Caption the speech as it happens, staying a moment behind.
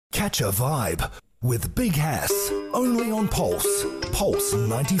Catch a Vibe with Big Hass, only on Pulse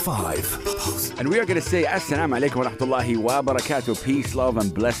 95. Pulse. And we are going to say Assalamu alaikum wa rahmatullahi wa barakatuh. Peace, love,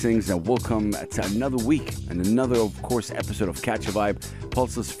 and blessings, and welcome to another week and another, of course, episode of Catch a Vibe,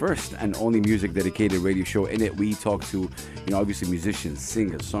 Pulse's first and only music dedicated radio show. In it, we talk to, obviously musicians,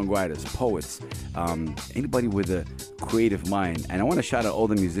 singers, songwriters, poets, anybody with a creative mind. And I want to shout out all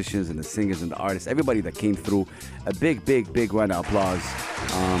the musicians and the singers and the artists, everybody that came through. A big round of applause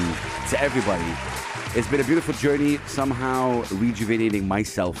to everybody. It's been a beautiful journey, somehow rejuvenating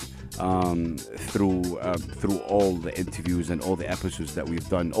myself through all the interviews and all the episodes that we've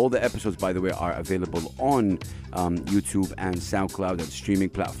done. All the episodes, by the way, are available on YouTube and SoundCloud and streaming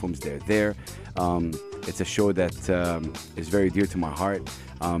platforms. They're there. It's a show that is very dear to my heart.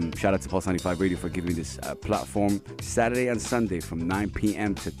 Shout out to Pulse 95 Radio for giving me this platform Saturday and Sunday from 9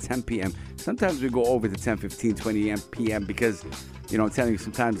 p.m. to 10 p.m. Sometimes we go over to 10, 15, 20 p.m. because, I'm telling you,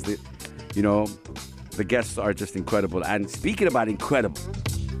 sometimes the guests are just incredible. And speaking about incredible,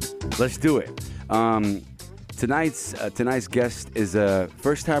 let's do it. Tonight's guest is a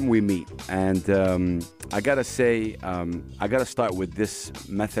first time we meet, and I gotta say, I gotta start with this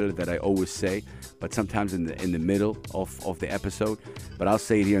method that I always say, but sometimes in the middle of the episode. But I'll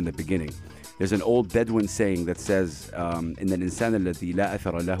say it here in the beginning. There's an old Bedouin saying that says, "إن الإنسان الذي لا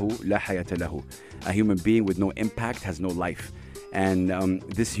أثر له لا حياة له." A human being with no impact has no life. And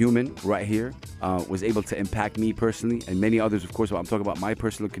this human right here was able to impact me personally and many others, of course. I'm talking about my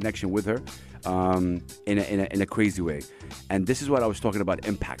personal connection with her in a crazy way. And this is what I was talking about,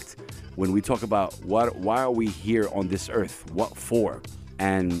 impact. When we talk about why are we here on this earth, what for,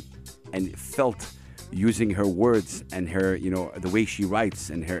 and felt using her words and her, the way she writes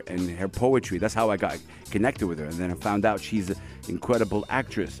and her poetry. That's how I got connected with her. And then I found out she's an incredible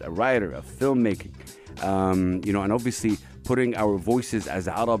actress, a writer, a filmmaker, and obviously putting our voices as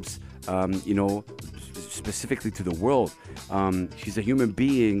Arabs, specifically to the world. She's a human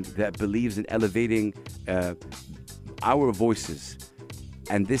being that believes in elevating our voices.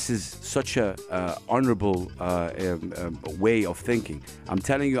 And this is such a honorable way of thinking. I'm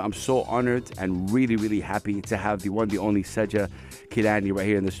telling you, I'm so honored and really, really happy to have the one, the only Saja Kilani right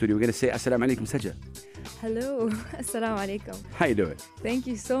here in the studio. We're going to say Assalamu alaikum, Saja. Hello. Assalamu alaikum. How you doing? Thank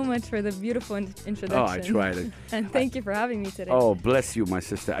you so much for the beautiful introduction. Oh, I tried it. And thank you for having me today. Oh, bless you, my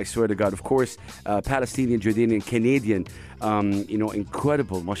sister. I swear to God. Of course, Palestinian, Jordanian, Canadian,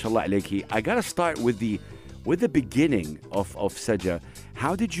 incredible, mashallah alayki. I got to start with the beginning of Saja.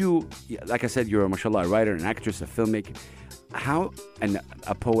 How did you, like I said, you're a mashallah writer, an actress, a filmmaker, and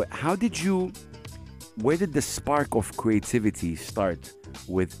a poet. Where did the spark of creativity start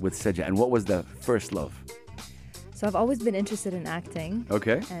with Saja, and what was the first love? So I've always been interested in acting.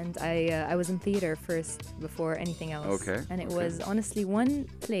 Okay. And I was in theater first before anything else. Okay. And it was honestly one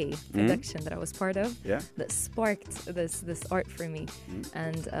play production that I was part of that sparked this art for me.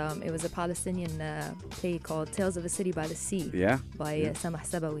 And it was a Palestinian play called Tales of a City by the Sea by Samah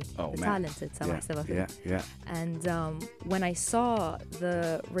Sabawi, talented Samah Sabawi. Yeah. And when I saw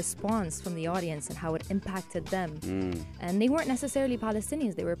the response from the audience and how it impacted them, and they weren't necessarily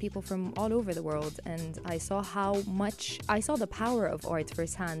Palestinians, they were people from all over the world, and I saw I saw the power of art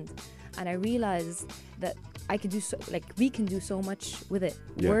firsthand, and I realized that we can do so much with it.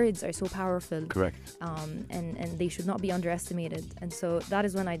 Words are so powerful. Correct. And they should not be underestimated. And so that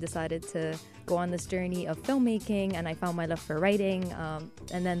is when I decided to go on this journey of filmmaking, and I found my love for writing,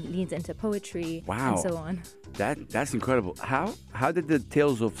 and then leaned into poetry. Wow. And so on. That's incredible. How did the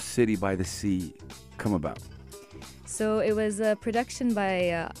Tales of City by the Sea come about? So it was a production by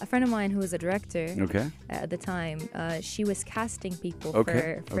a friend of mine who was a director at the time. She was casting people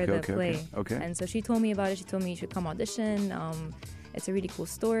for the play. Okay. And so she told me about it. She told me you should come audition. It's a really cool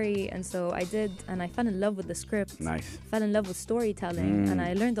story. And so I did, and I fell in love with the script. Nice. Fell in love with storytelling, and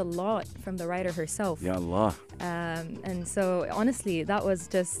I learned a lot from the writer herself. Ya Allah. And so honestly, that was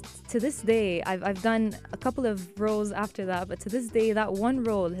just, to this day, I've done a couple of roles after that, but to this day, that one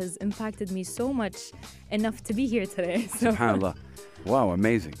role has impacted me so much, enough to be here today. So. SubhanAllah. Wow,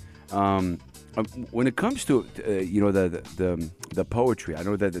 amazing. When it comes to the poetry, I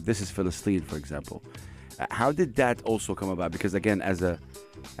know that this is Philistine, for example. How did that also come about? Because again, as a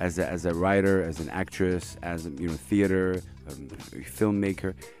writer, as an actress, as theater,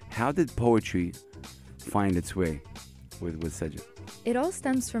 filmmaker, how did poetry find its way with Saja? It all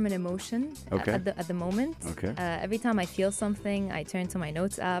stems from an emotion Okay. at the moment. Okay. Every time I feel something, I turn to my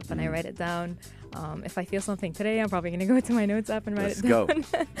notes app and I write it down. If I feel something today, I'm probably going to go to my notes app and write Let's it down.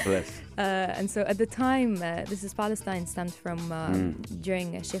 go. Bless. And so at the time, this is Palestine stemmed from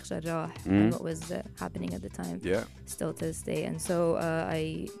during Sheikh Jarrah and what was happening at the time. Yeah. Still to this day. And so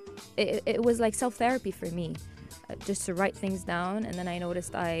it was like self-therapy for me. Just to write things down, and then I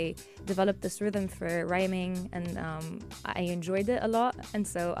noticed I developed this rhythm for rhyming, and I enjoyed it a lot, and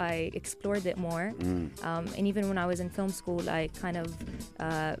so I explored it more. And even when I was in film school, I kind of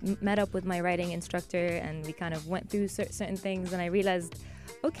met up with my writing instructor, and we kind of went through certain things, and I realized,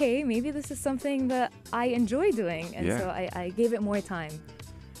 okay, maybe this is something that I enjoy doing, and so I gave it more time.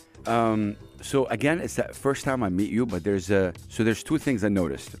 So again, it's the first time I meet you, but there's two things I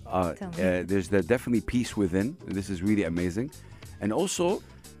noticed. There's definitely peace within. This is really amazing, and also,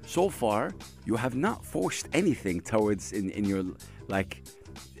 so far you have not forced anything towards in your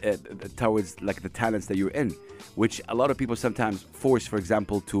towards like the talents that you're in, which a lot of people sometimes force. For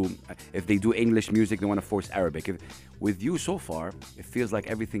example, if they do English music, they want to force Arabic. With you so far, it feels like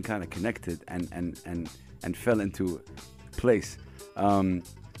everything kind of connected and fell into place.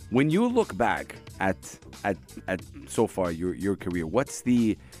 When you look back at so far your career, what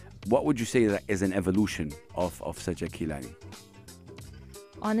would you say that is an evolution of Saja Kilani?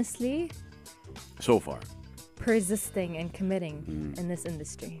 Honestly, so far, persisting and committing in this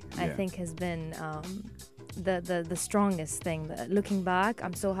industry, I think has been the strongest thing. Looking back,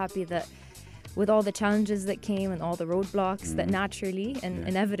 I'm so happy that with all the challenges that came and all the roadblocks that naturally and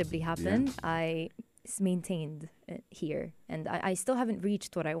inevitably happened, I maintained it here, and I still haven't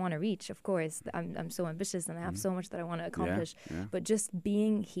reached what I want to reach. Of course, I'm so ambitious and I have so much that I want to accomplish. But just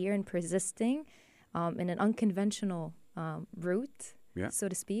being here and persisting in an unconventional route, so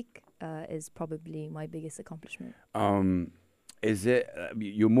to speak, is probably my biggest accomplishment. Is it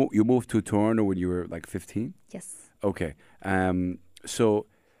you moved to Toronto when you were like 15? Yes. Okay. So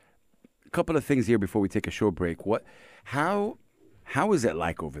a couple of things here before we take a short break. How is it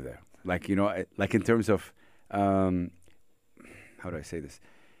like over there? Like, like in terms of, how do I say this?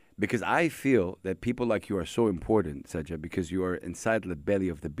 Because I feel that people like you are so important, Saja, because you are inside the belly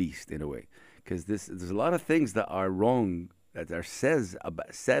of the beast in a way. Because there's a lot of things that are wrong, that are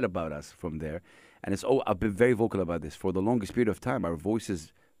said about us from there. And I've been very vocal about this. For the longest period of time, our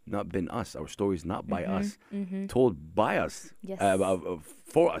voices not been us, our stories not by us, told by us,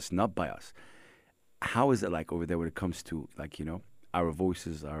 for us, not by us. How is it like over there when it comes to, like, our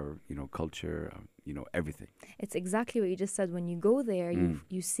voices, our culture, everything? It's exactly what you just said. When you go there,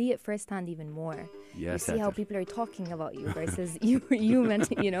 you see it firsthand even more. Yes, you see how people are talking about you versus you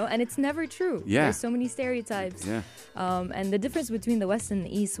mentioned, and it's never true. Yeah. There's so many stereotypes. Yeah. And the difference between the West and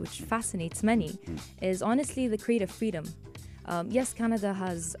the East, which fascinates many, is honestly the creative freedom. Yes, Canada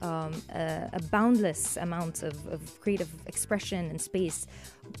has a boundless amount of creative expression and space.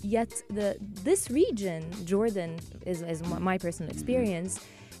 Yet this region, Jordan, is my personal experience,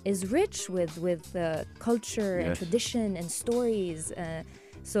 is rich with culture and tradition and stories.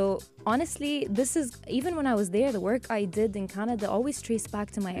 So honestly, this is, even when I was there, the work I did in Canada always traced back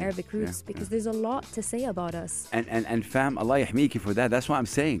to my Arabic roots because there's a lot to say about us. And fam, Allah yahmiki for that. That's what I'm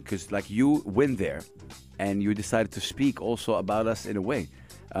saying, because like you went there and you decided to speak also about us in a way.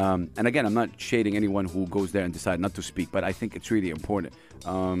 And again, I'm not shading anyone who goes there and decide not to speak, but I think it's really important.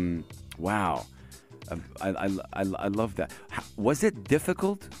 Wow. I love that. Was it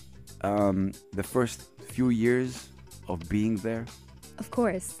difficult the first few years of being there? Of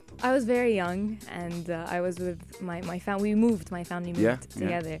course. I was very young, and I was with my family. My family moved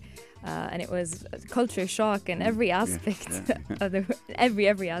together. And it was a culture shock in every aspect, of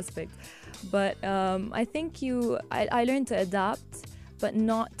every aspect. But I think I learned to adapt, but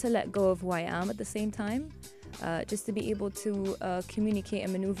not to let go of who I am at the same time. Just to be able to communicate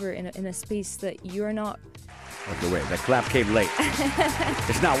and maneuver in a space that you're not. Okay, wait, that clap came late.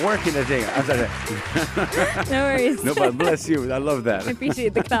 It's not working today. No worries. No, but bless you. I love that. I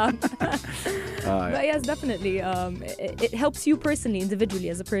appreciate the clap. But yes, definitely. It helps you personally, individually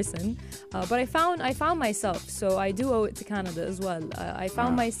as a person. But I found myself, so I do owe it to Canada as well. I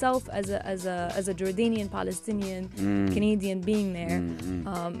found myself as a Jordanian, Palestinian, Canadian being there,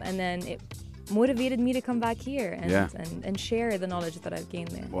 and then it motivated me to come back here and share the knowledge that I've gained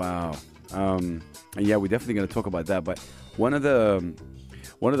there. Wow. And yeah, we're definitely going to talk about that. But one of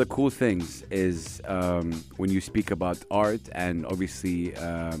the cool things is when you speak about art and obviously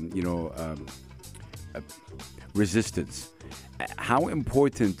resistance. How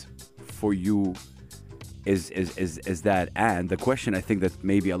important for you is that, and the question I think that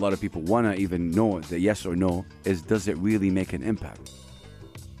maybe a lot of people want to even know the yes or no is, does it really make an impact?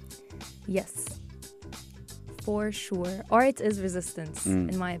 Yes, for sure. Art is resistance,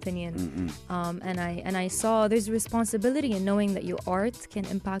 in my opinion. And I saw there's responsibility in knowing that your art can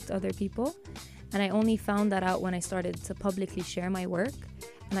impact other people. And I only found that out when I started to publicly share my work.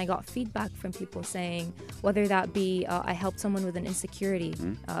 And I got feedback from people saying, whether that be I helped someone with an insecurity,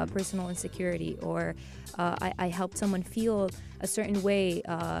 personal insecurity, or I helped someone feel a certain way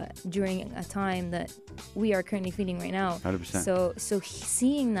during a time that we are currently feeling right now. 100%. So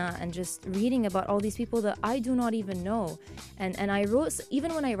seeing that and just reading about all these people that I do not even know. And I wrote,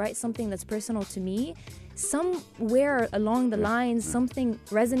 even when I write something that's personal to me, somewhere along the lines, something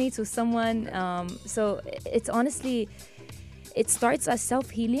resonates with someone. So it's honestly... It starts as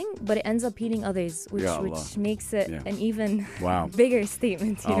self-healing, but it ends up healing others, which makes it an even bigger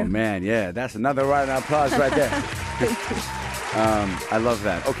statement. You know? Man, yeah, that's another round of applause right there. I love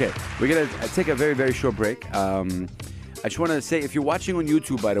that. Okay, we're going to take a very, very short break. I just want to say, if you're watching on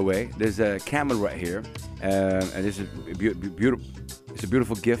YouTube, by the way, there's a camel right here, and it's a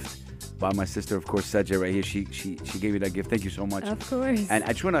beautiful gift by my sister, of course, Saja, right here. She gave me that gift. Thank you so much. Of course. And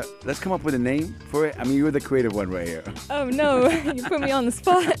I just want to, let's come up with a name for it. I mean, you're the creative one right here. Oh, no. You put me on the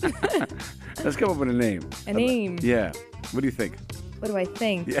spot. Let's come up with a name. A name? Yeah. What do you think? What do I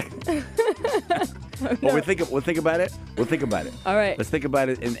think? Yeah. Oh, Well, no. we'll think about it. We'll think about it. All right. Let's think about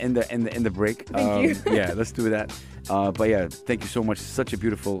it in the break. Thank you. Yeah, let's do that. But yeah, thank you so much. Such a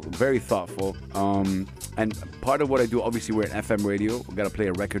beautiful, very thoughtful. And part of what I do, obviously, we're at FM radio. We've got to play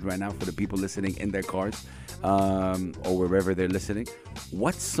a record right now for the people listening in their cars or wherever they're listening.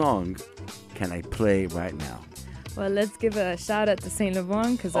 What song can I play right now? Well, let's give a shout out to Saint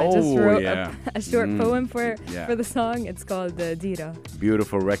Laurent, because I just wrote a short poem for the song. It's called Dira.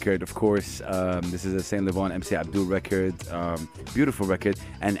 Beautiful record, of course. This is a Saint Laurent MC Abdul record. Beautiful record.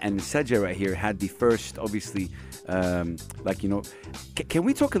 And Saja right here had the first, obviously, can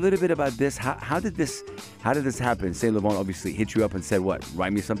we talk a little bit about this? How did this happen? Saint Laurent obviously hit you up and said, what,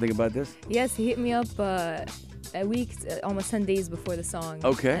 write me something about this? Yes, he hit me up a week, almost 10 days before the song.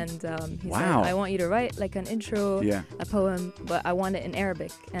 Okay. And he said, I want you to write like an intro, a poem, but I want it in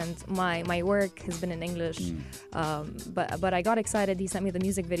Arabic. And my work has been in English. But I got excited. He sent me the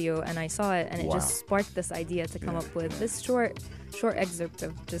music video and I saw it, and it just sparked this idea to come up with this short excerpt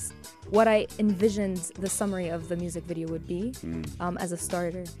of just what I envisioned the summary of the music video would be as a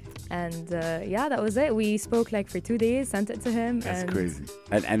starter. And that was it. We spoke like for 2 days, sent it to him. That's crazy.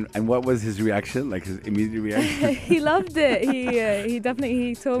 And what was his reaction? Like his immediate reaction? He loved it. He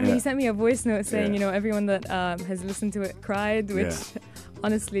definitely told me, he sent me a voice note saying, everyone that has listened to it cried, which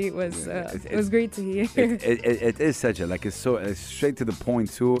honestly was great to hear. It is such a, like, it's straight to the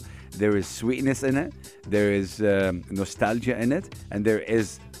point too. There is sweetness in it, there is nostalgia in it, and there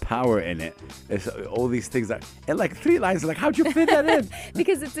is power in it. It's all these things that, and like 3 lines, like, how'd you fit that in?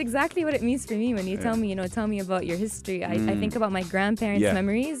 Because it's exactly what it means for me when you tell me, tell me about your history. I think about my grandparents'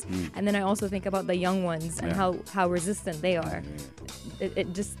 memories, and then I also think about the young ones and how resistant they are.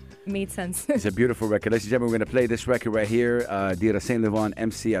 It just made sense. It's a beautiful record. Ladies and gentlemen, we're going to play this record right here. Dira Saint Laurent,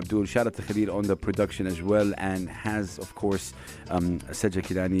 MC Abdul. Shout out to Khalil on the production as well, and has, of course, Saja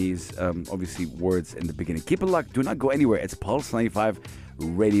Kilani's obviously words in the beginning. Keep it locked. Do not go anywhere. It's Pulse 95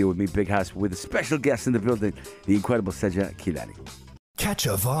 Radio with me, Big Hass, with a special guest in the building, the incredible Saja Kilani. Catch a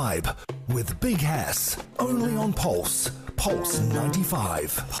vibe with Big Hass, only on Pulse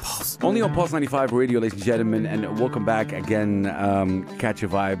 95. Only on Pulse 95 Radio, ladies and gentlemen, and welcome back again. Catch a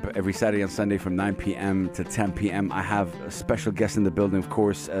vibe every Saturday and Sunday from 9 p.m. to 10 p.m. I have a special guest in the building, of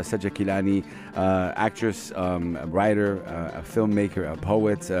course, Saja Kilani, actress, a writer, a filmmaker, a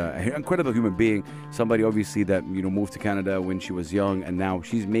poet, an incredible human being. Somebody obviously that moved to Canada when she was young, and now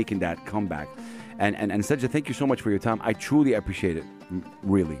she's making that comeback. And Saja, thank you so much for your time. I truly appreciate it,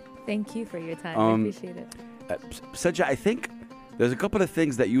 really. Thank you for your time. I appreciate it. Saja, I think there's a couple of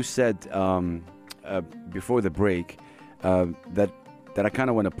things that you said before the break that I kind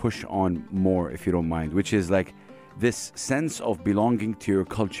of want to push on more, if you don't mind, which is like this sense of belonging to your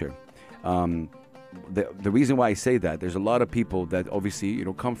culture. The reason why I say that, there's a lot of people that obviously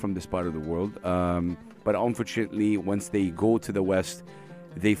come from this part of the world, but unfortunately, once they go to the West,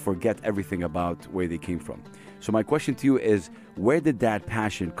 they forget everything about where they came from. So my question to you is, where did that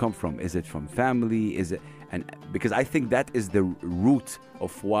passion come from? Is it from family? Is it, and because I think that is the root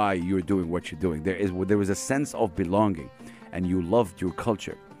of why you're doing what you're doing. There was a sense of belonging, and you loved your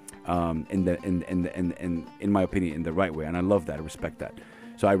culture, in my opinion, in the right way, and I love that. I respect that.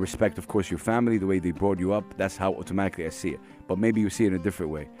 So I respect, of course, your family, the way they brought you up. That's how automatically I see it. But maybe you see it in a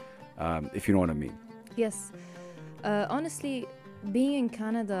different way, if you know what I mean. Yes. Honestly, being in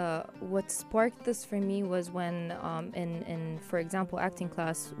Canada, what sparked this for me was when, in for example, acting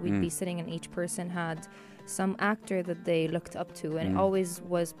class, we'd be sitting and each person had some actor that they looked up to, and it always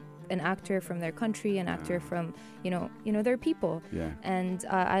was an actor from their country, an actor from, their people. Yeah. And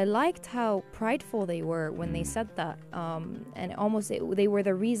I liked how prideful they were when they said that. And almost they were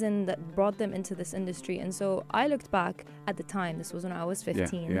the reason that brought them into this industry. And so I looked back at the time, this was when I was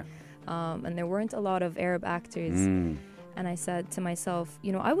 15. Yeah. And there weren't a lot of Arab actors. And I said to myself,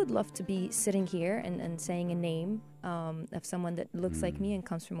 I would love to be sitting here and saying a name of someone that looks like me and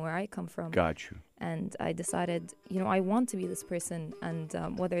comes from where I come from. Got you. And I decided, I want to be this person. And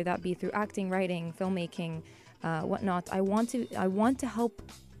whether that be through acting, writing, filmmaking, whatnot, I want to help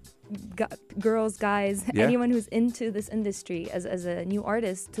girls, guys, anyone who's into this industry as a new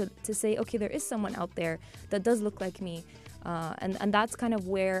artist to say, okay, there is someone out there that does look like me. And that's kind of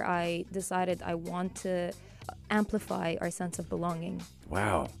where I decided I want to amplify our sense of belonging.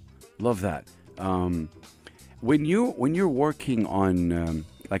 Wow, love that. When you're working on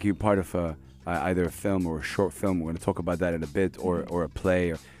like you're part of either a film or a short film, we're going to talk about that in a bit, or a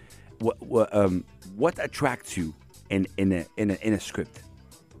play. Or what attracts you in a script?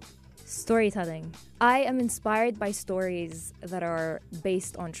 Storytelling. I am inspired by stories that are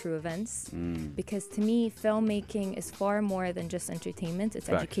based on true events, because to me, filmmaking is far more than just entertainment. It's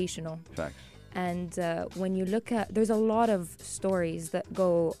educational. Facts. And when you look at, there's a lot of stories that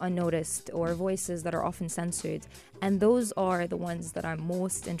go unnoticed or voices that are often censored. And those are the ones that I'm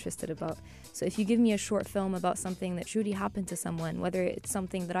most interested about. So if you give me a short film about something that truly happened to someone, whether it's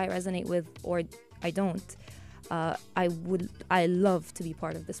something that I resonate with or I don't, I love to be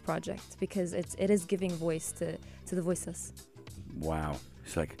part of this project, because it is giving voice to the voiceless. Wow.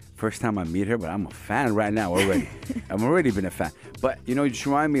 It's like first time I meet her, but I'm a fan right now already. I've already been a fan. But you just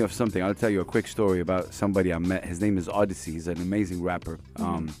remind me of something. I'll tell you a quick story about somebody I met. His name is Odyssey. He's an amazing rapper,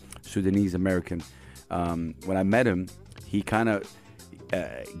 Sudanese American. When I met him, he kind of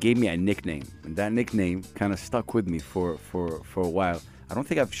gave me a nickname, and that nickname kind of stuck with me for a while. I don't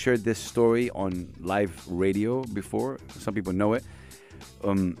think I've shared this story on live radio before. Some people know it.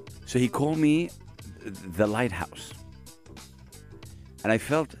 So he called me the Lighthouse. And I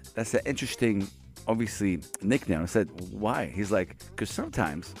felt that's an interesting, obviously, nickname. I said, why? He's like, because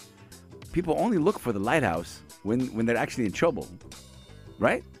sometimes people only look for the lighthouse when they're actually in trouble,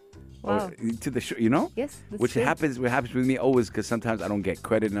 right? Wow. Or to the show, Yes, that's which true. happens with me always, because sometimes I don't get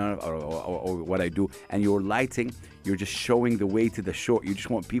credit enough or what I do. And you're lighting, you're just showing the way to the shore. You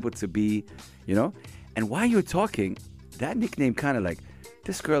just want people to be, And while you're talking, that nickname kind of like,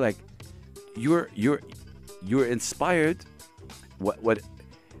 this girl, like, you're inspired. What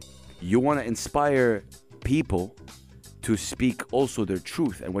you want to inspire people to speak also their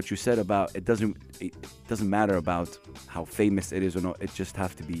truth, and what you said about it doesn't matter about how famous it is or not. It just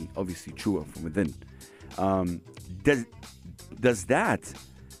have to be obviously true from within. Does that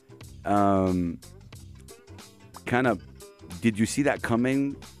kind of, did you see that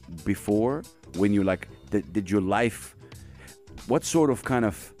coming before when you like did your life? What sort of kind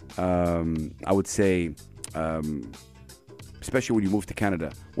of I would say. Especially when you moved to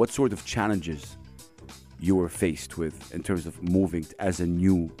Canada, what sort of challenges you were faced with in terms of moving as a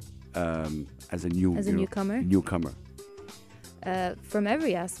newcomer? Newcomer. From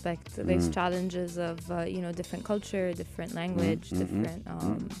every aspect, there's challenges of different culture, different language, different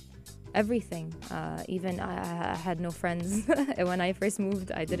everything. Even I had no friends when I first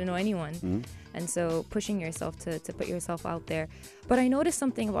moved. I didn't know anyone. And so pushing yourself to put yourself out there. But I noticed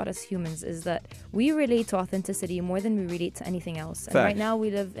something about us humans is that we relate to authenticity more than we relate to anything else. And right now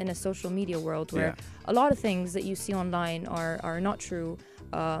we live in a social media world where a lot of things that you see online are not true.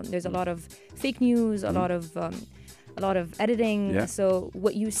 There's a lot of fake news, a lot of editing. Yeah. So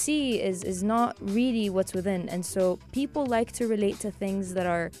what you see is not really what's within. And so people like to relate to things that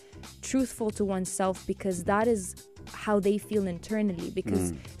are truthful to oneself, because that is how they feel internally,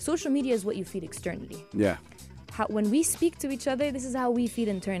 because social media is what you feel externally. Yeah. When we speak to each other, this is how we feel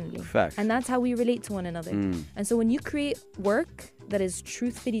internally. Facts. And that's how we relate to one another. And so when you create work that is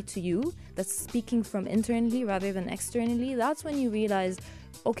truthfully to you, that's speaking from internally rather than externally, that's when you realize,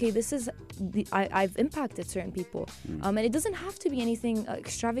 okay, this is I've impacted certain people. And it doesn't have to be anything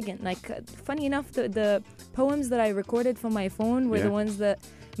extravagant. Like, funny enough, the poems that I recorded from my phone were the ones that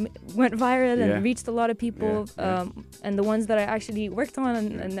went viral and reached a lot of people. And the ones that I actually worked on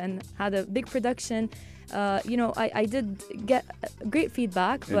and had a big production. I did get great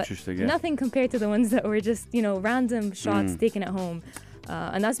feedback, but nothing compared to the ones that were just, random shots taken at home.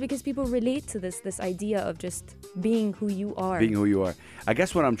 And that's because people relate to this idea of just being who you are. Being who you are. I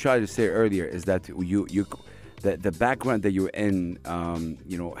guess what I'm trying to say earlier is that the background that you're in,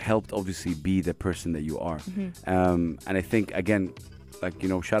 helped obviously be the person that you are. And I think, again, like,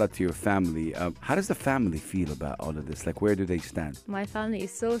 shout out to your family. How does the family feel about all of this? Like, where do they stand? My family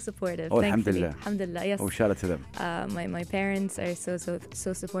is so supportive. Oh, thankfully. alhamdulillah. Alhamdulillah, yes. Oh, shout out to them. My parents are so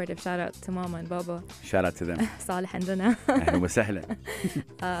supportive. Shout out to Mama and Baba. Shout out to them. Salih and Dana. Ahlan wa sahlan.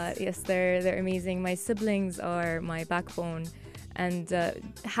 Yes, they're amazing. My siblings are my backbone. And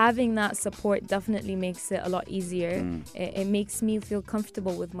having that support definitely makes it a lot easier. It makes me feel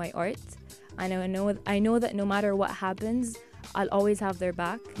comfortable with my art. I know that no matter what happens, I'll always have their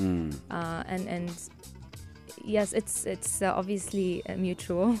back. And yes, it's obviously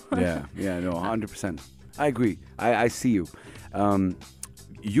mutual. yeah, no, 100%. I agree. I see you.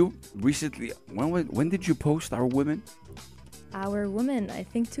 You recently, when did you post Our Women? Our Women, I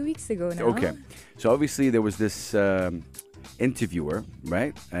think 2 weeks ago now. Okay. So obviously there was this interviewer,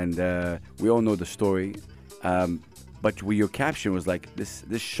 right? And we all know the story. But your caption was like, this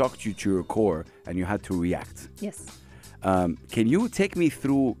shocked you to your core and you had to react. Yes. Can you take me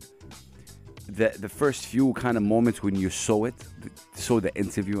through the first few kind of moments when you saw the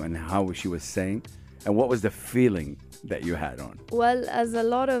interview and how she was saying? And what was the feeling that you had on? Well, as a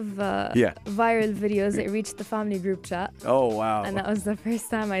lot of viral videos, it reached the family group chat. Oh, wow. And that was the first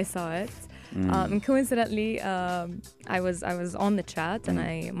time I saw it. And coincidentally, I was on the chat, and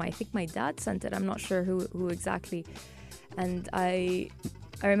I think my dad sent it. I'm not sure who exactly. And I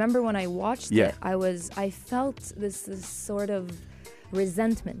remember when I watched it, I felt this sort of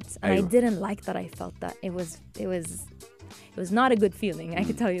resentment, and I didn't like that I felt that. It was not a good feeling, I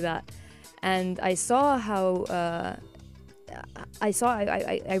can tell you that. And I saw how I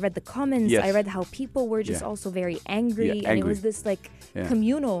read the comments. I read how people were just also very angry, and it was this like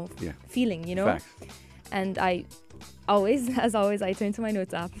communal feeling, Facts. And as always, I turned to my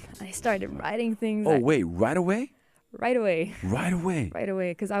notes app and I started writing things. Oh wait, right away? Right away. Right away. Right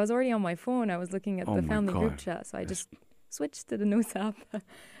away, because I was already on my phone. I was looking at the family group chat, so I just switched to the notes app,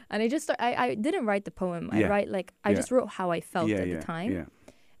 and I didn't write the poem. I just wrote how I felt at the time. Yeah.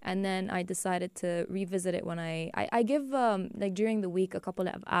 And then I decided to revisit it when I give like during the week a couple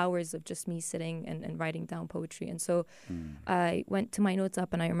of hours of just me sitting and writing down poetry. And so I went to my notes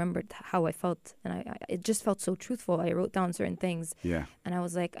app and I remembered how I felt, and it just felt so truthful. I wrote down certain things. Yeah. And I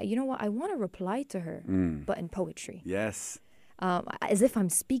was like, you know what? I want to reply to her, but in poetry. Yes. As if I'm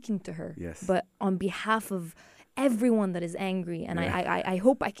speaking to her. Yes. But on behalf of everyone that is angry, and I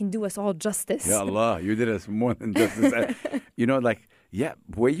hope I can do us all justice. Ya Allah, you did us more than justice.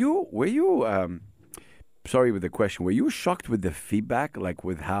 Were you sorry with the question, were you shocked with the feedback, like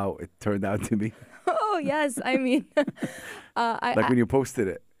with how it turned out to be? Oh yes, I mean when you posted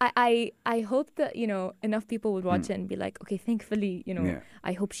it. I hope that enough people would watch it and be like, okay, thankfully,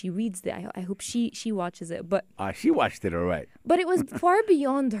 I hope she reads it. I hope she watches it. But she watched it, all right. But it was far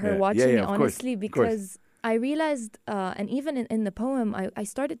beyond her watching it, honestly, because I realized, and even in the poem, I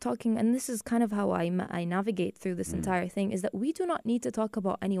started talking, and this is kind of how I navigate through this entire thing, is that we do not need to talk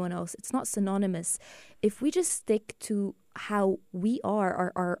about anyone else. It's not synonymous. If we just stick to how we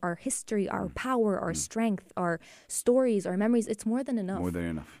are, our history, our power, our strength, our stories, our memories, it's more than enough. More than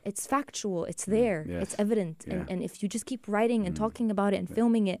enough. It's factual. It's there. Yes. It's evident. Yeah. And if you just keep writing and talking about it and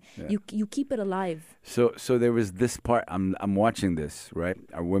filming it, you keep it alive. So there was this part. I'm watching this, right?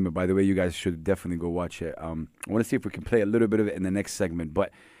 Our Women. By the way, you guys should definitely go watch it. I want to see if we can play a little bit of it in the next segment.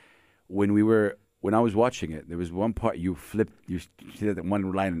 But when I was watching it, there was one part you said that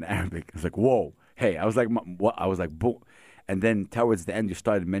one line in Arabic. It's like, whoa, hey. I was like, what? I was like, boom. And then towards the end, you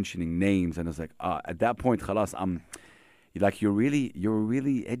started mentioning names, and I was like, at that point, khalas, you're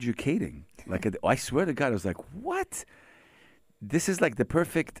really educating. Like, I swear to God, I was like, what? This is like the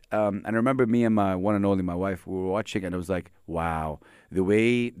perfect. And I remember me and my one and only, my wife, we were watching, and I was like, wow, the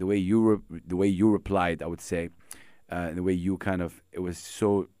way you replied, I would say, the way you it was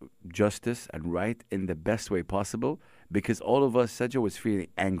so justice and right in the best way possible, because all of us, Saja was feeling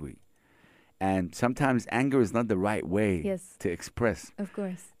angry. And sometimes anger is not the right way to express. Of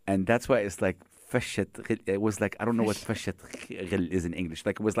course. And that's why it's like fashat. It was like, I don't know what fashat is in English.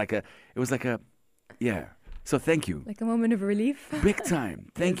 Like it was like a So thank you. Like a moment of relief. Big time.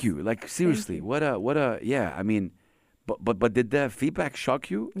 Thank you. Like seriously, you. what a I mean, but did the feedback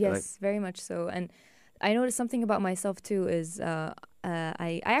shock you? Yes, very much so. And I noticed something about myself too is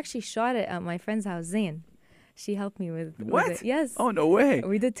I actually shot it at my friend's house, Zain. She helped me with it. Yes. Oh, no way.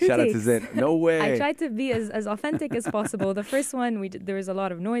 We did 2 Shout takes. out to Zain. No way. I tried to be as authentic as possible. The first one, there was a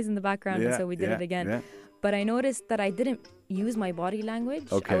lot of noise in the background, and so we did it again. Yeah. But I noticed that I didn't use my body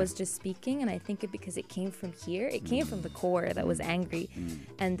language. Okay. I was just speaking, and I think it because it came from here. It came from the core that was angry,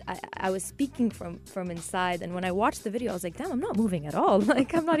 and I was speaking from inside. And when I watched the video, I was like, damn, I'm not moving at all.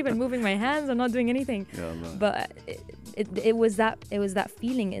 Like, I'm not even moving my hands. I'm not doing anything. But it was that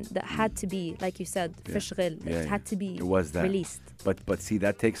feeling that had to be, like you said, it had to be released. But see,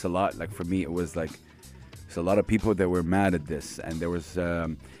 that takes a lot. Like for me, it was like, there's a lot of people that were mad at this, and there was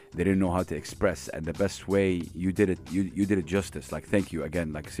they didn't know how to express. And the best way you did it, you did it justice. Like, thank you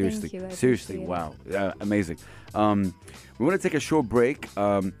again. Like seriously, seriously, wow, amazing. We want to take a short break,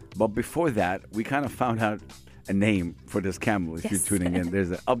 but before that, we kind of found out a name for this camel. If you're tuning in,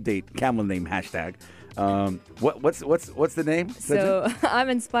 there's an update camel name hashtag. What's the name? So I'm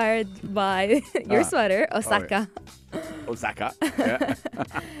inspired by your sweater, Osaka. Osaka. Yeah.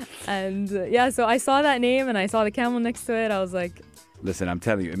 And so I saw that name and I saw the camel next to it. I was like, listen, I'm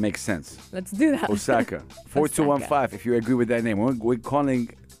telling you, it makes sense. Let's do that. Osaka. 4215, if you agree with that name. We're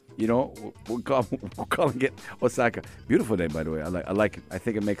calling, we're calling it Osaka. Beautiful name, by the way. I like it. I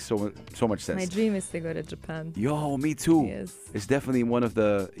think it makes so much sense. My dream is to go to Japan. Yo, me too. Yes. It's definitely one of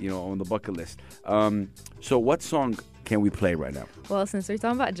the, on the bucket list. So what song can we play right now? Well, since we're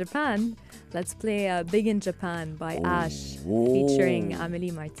talking about Japan, let's play Big in Japan by Ash, featuring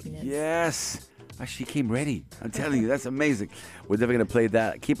Amelie Martinez. Yes. She came ready. I'm telling you, that's amazing. We're definitely going to play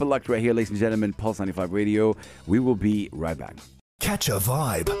that. Keep it locked right here, ladies and gentlemen. Pulse 95 Radio. We will be right back. Catch a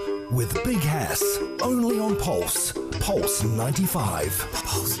vibe with Big Hass. Only on Pulse. Pulse 95.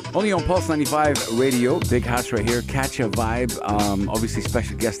 Pulse. Only on Pulse 95 Radio. Big Hass right here. Catch a vibe. Obviously,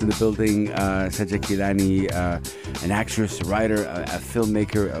 special guest in the building. Saja Kilani, an actress, writer, a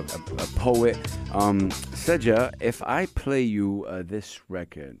filmmaker, a poet. Saja, if I play you this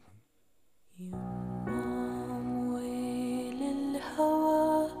record.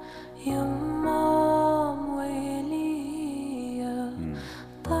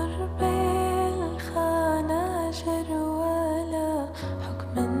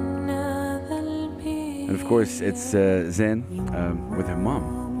 And of course, it's Zen with her mom.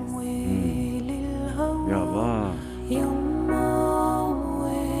 Ya Allah.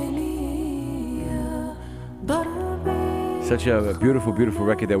 Such a beautiful, beautiful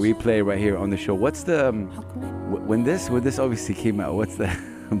record that we play right here on the show. What's the when this obviously came out? What's the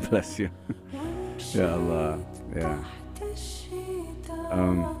bless you? Ya Allah. Yeah.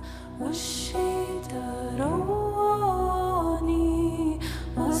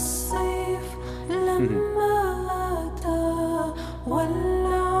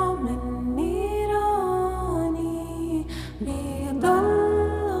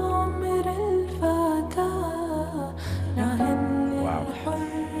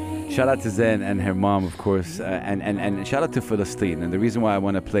 Shout out to Zen and her mom, of course, and shout out to Palestine. And the reason why I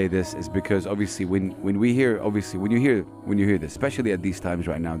want to play this is because obviously when you hear this, especially at these times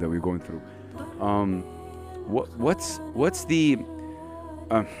right now that we're going through, what's the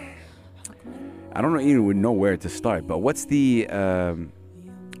I don't even know where to start, but what's the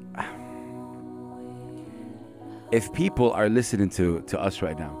if people are listening to us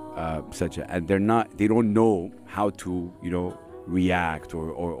right now, Saja, and they don't know how to react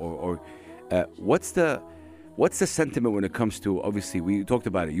or what's the sentiment when it comes to, obviously we talked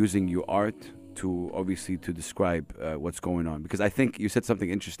about it, using your art to describe what's going on, because I think you said something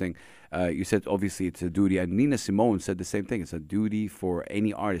interesting. You said obviously it's a duty, and Nina Simone said the same thing. It's a duty for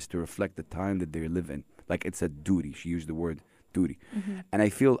any artist to reflect the time that they live in. Like, it's a duty. She used the word duty. And I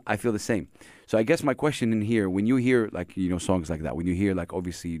feel the same. So I guess my question in here, when you hear songs like that, when you hear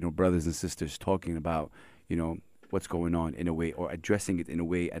obviously brothers and sisters talking about what's going on in a way, or addressing it in a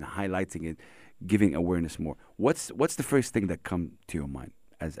way and highlighting it, giving awareness more, what's the first thing that come to your mind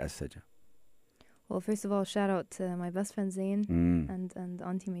as Saja? Well, first of all, shout out to my best friend Zain and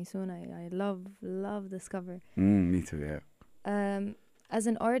Auntie Maysoon. I love this cover. Me too, yeah. As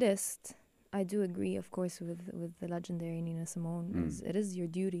an artist, I do agree, of course, with the legendary Nina Simone. It is your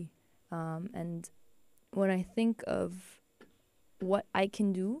duty. And when I think of what I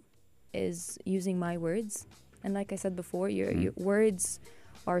can do is using my words. And like I said before, your words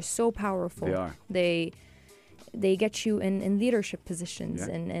are so powerful. They are. They get you in leadership positions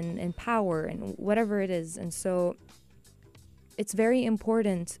and in power and whatever it is. And so it's very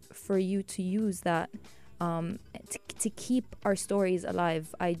important for you to use that to keep our stories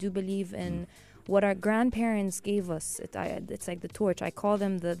alive. I do believe in what our grandparents gave us. It's like the torch. I call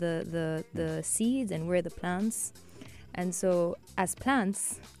them the seeds, and we're the plants. And so as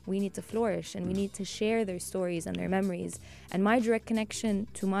plants, we need to flourish, and we need to share their stories and their memories. And my direct connection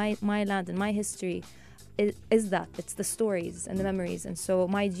to my land and my history is that. It's the stories and the memories. And so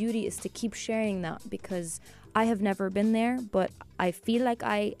my duty is to keep sharing that, because I have never been there, but I feel like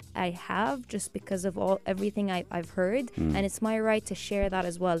I have, just because of everything I've heard. And it's my right to share that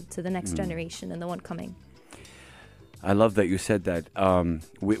as well to the next generation and the one coming. I love that you said that.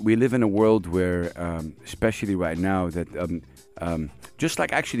 We live in a world where, especially right now, that just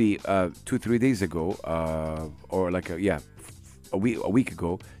like actually 2-3 days ago, or like a week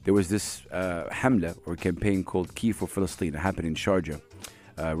ago, there was this hamla or campaign called Key for Palestine. It happened in Sharjah,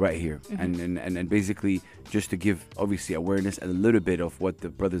 right here, and basically just to give obviously awareness and a little bit of what the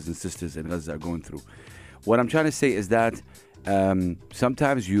brothers and sisters in Gaza are going through. What I'm trying to say is that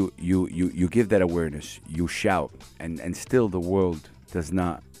sometimes you give that awareness, you shout, and still the world does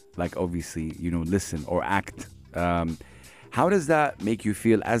not, like, obviously, listen or act. How does that make you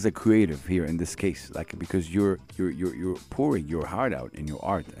feel as a creative here in this case? Like, because you're pouring your heart out in your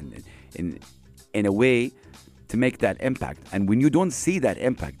art and in a way to make that impact. And when you don't see that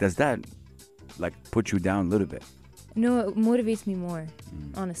impact, does that like put you down a little bit? No, it motivates me more,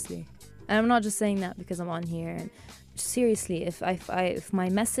 honestly. And I'm not just saying that because I'm on here. And seriously, if my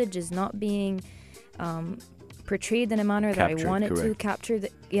message is not being portrayed in a manner that I want it to capture,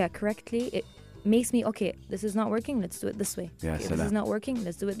 correctly, it makes me, okay, this is not working, let's do it this way. Yeah, okay, this is not working,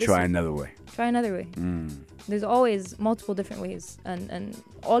 let's do it this way. Try another way. There's always multiple different ways, and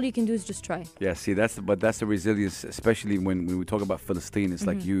all you can do is just try. Yeah, see, that's the resilience, especially when we talk about Palestine. It's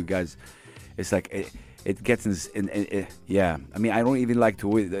like you guys, it's like it gets yeah. I mean, I don't even like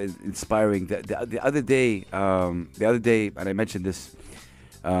to inspiring. The other day, and I mentioned this.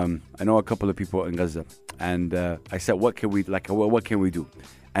 I know a couple of people in Gaza, and I said, what can we do?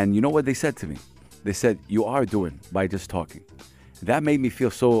 And you know what they said to me? They said, you are doing by just talking. That made me feel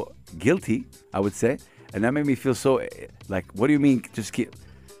so guilty, I would say. And that made me feel so like, what do you mean? Just keep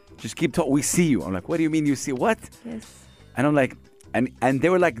talking. We see you. I'm like, what do you mean you see what? Yes. And I'm like, and they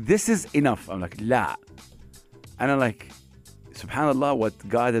were like, this is enough. I'm like, la. And I'm like, subhanallah, what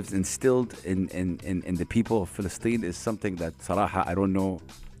God has instilled in the people of Palestine is something that, Saraha, I don't know,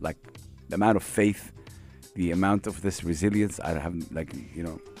 like the amount of faith, the amount of this resilience, I haven't, like,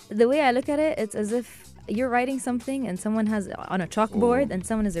 The way I look at it, it's as if you're writing something and someone has on a chalkboard and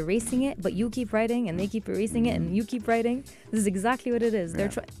someone is erasing it, but you keep writing and they keep erasing it and you keep writing. This is exactly what it is. Yeah.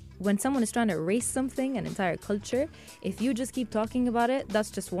 When someone is trying to erase something, an entire culture, if you just keep talking about it, that's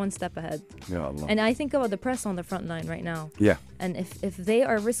just one step ahead. Ya Allah. And I think about the press on the front line right now. Yeah. And if they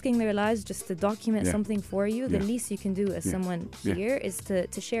are risking their lives just to document something for you, the least you can do as someone here is to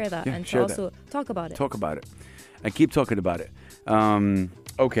share that and to also talk about it. Talk about it. And keep talking about it.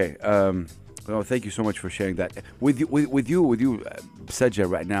 Okay. Well, thank you so much for sharing that. With you, Saja,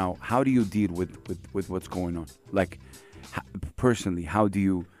 right now, how do you deal with what's going on? Like, personally, how do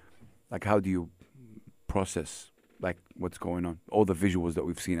you process like what's going on? All the visuals that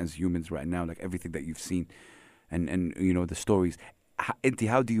we've seen as humans right now, like everything that you've seen, and the stories. Inti,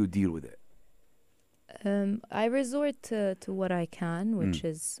 how do you deal with it? I resort to what I can, which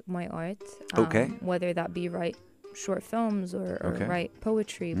is my art. Okay. Whether that be write short films or write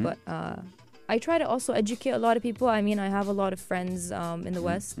poetry, but I try to also educate a lot of people. I mean, I have a lot of friends in the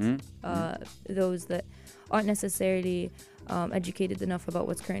West, those that aren't necessarily educated enough about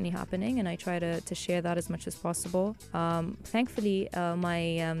what's currently happening, and I try to share that as much as possible. Thankfully,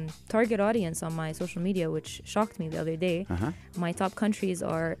 my target audience on my social media, which shocked me the other day, my top countries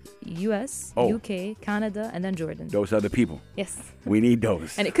are US, UK, Canada, and then Jordan. Those are the people. Yes. We need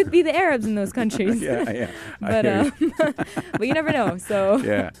those. And it could be the Arabs in those countries. Yeah. But but you never know. So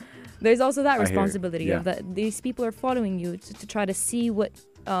yeah. There's also that responsibility of that these people are following you to try to see what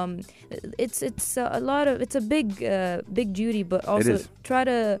it's a big duty, but also try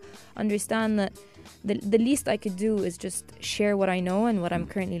to understand that the least I could do is just share what I know and what I'm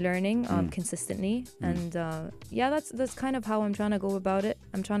currently learning consistently. And that's kind of how I'm trying to go about it.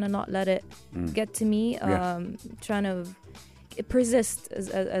 I'm trying to not let it get to me. Trying to persist,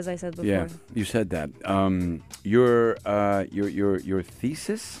 as I said before. Yeah, you said that. Your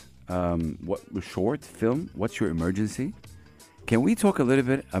thesis, what short film? What's your emergency? Can we talk a little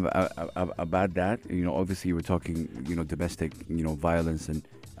bit about that? Obviously you were talking, domestic, violence and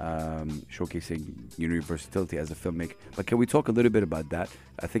showcasing your versatility as a filmmaker. But can we talk a little bit about that?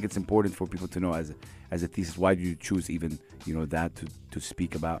 I think it's important for people to know as a thesis. Why did you choose even, that to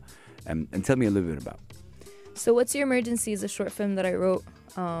speak about? And tell me a little bit about. So What's Your Emergency is a short film that I wrote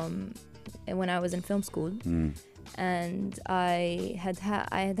when I was in film school. And I had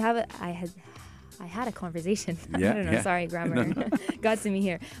a conversation. I don't know, sorry, grammar got to me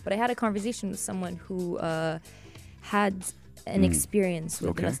here. But I had a conversation with someone who had an experience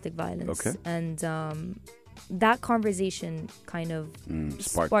with Okay. domestic violence. Okay. And that conversation kind of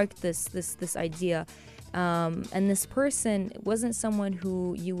sparked this idea. And this person wasn't someone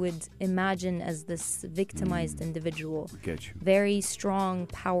who you would imagine as this victimized individual. Get you. Very strong,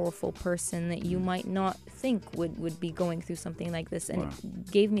 powerful person that you might not think would be going through something like this. And Wow.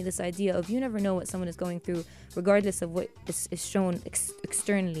 it gave me this idea of you never know what someone is going through, regardless of what is shown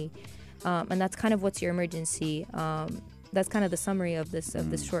externally. And that's kind of what's your emergency. That's kind of the summary of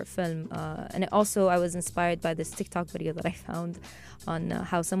this short film. And also, I was inspired by this TikTok video that I found on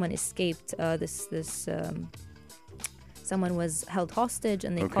how someone escaped. Someone was held hostage,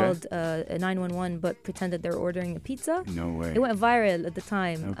 and they Okay. called 911, but pretended they were ordering a pizza. No way. It went viral at the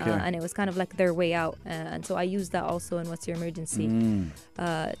time, Okay. and it was kind of like their way out. And so I used that also in What's Your Emergency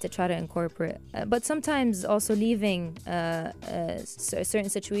to try to incorporate. But sometimes also leaving a certain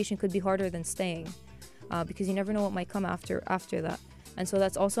situation could be harder than staying. Because you never know what might come after that. And so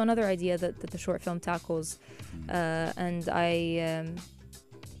that's also another idea that the short film tackles. And I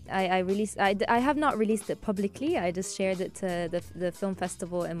released. I have not released it publicly. I just shared it to the film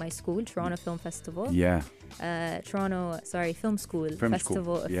festival in my school, Toronto Film Festival. Yeah. Film School Film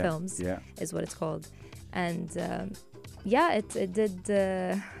Festival school. of Yeah. Films Yeah. is what it's called. And it did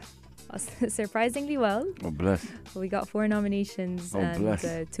surprisingly well. Oh, bless. We got 4 nominations and bless.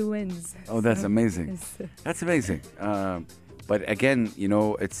 2 wins. Oh, that's So amazing. it's, That's amazing. But again,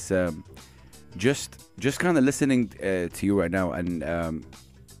 it's just kind of listening to you right now and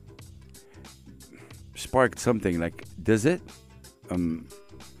sparked something. Like, does it,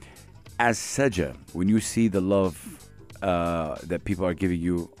 as Saja, when you see the love that people are giving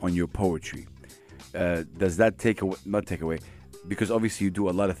you on your poetry, does that not take away? Because obviously you do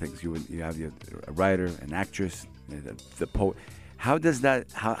a lot of things. You have a writer, an actress, the poet. How does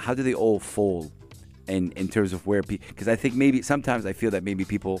that? How do they all fall in terms of where people? Because I think maybe sometimes I feel that maybe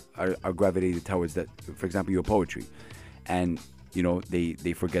people are gravitated towards that. For example, your poetry, and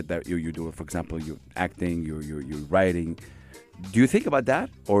they forget that you do. For example, you're acting, you're writing. Do you think about that,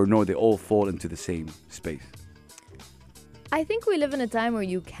 or no? They all fall into the same space. I think we live in a time where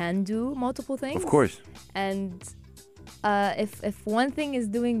you can do multiple things. Of course. And if one thing is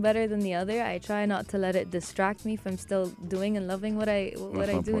doing better than the other, I try not to let it distract me from still doing and loving what I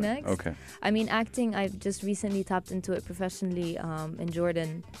do next. Okay. I mean, acting, I've just recently tapped into it professionally in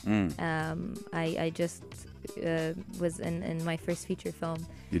Jordan. I just was in my first feature film.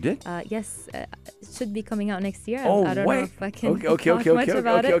 You did? Yes, it should be coming out next year. Oh, I don't know if I can talk much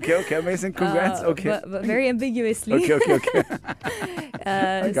about it. Okay, amazing. Congrats. Okay. But very ambiguously. Okay.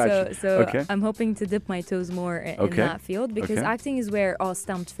 I got you. So Okay. I'm hoping to dip my toes more in that field because Okay. acting is where it all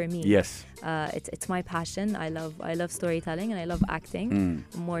stemmed for me. Yes. It's my passion. I love storytelling and I love acting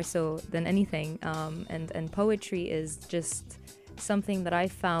more so than anything. And poetry is just something that I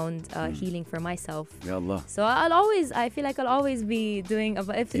found healing for myself. Ya Allah. So I feel like I'll always be doing.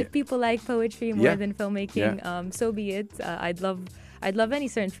 If people like poetry more than filmmaking, so be it. I'd love any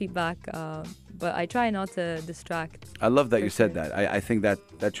certain feedback. But I try not to distract. I love that you said sure. that. I think that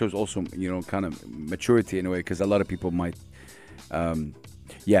shows also, kind of maturity in a way, because a lot of people might,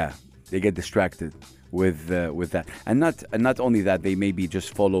 they get distracted with that, and not only that, they maybe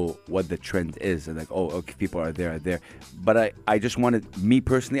just follow what the trend is, and like, oh, okay, people are there. But I just wanted, me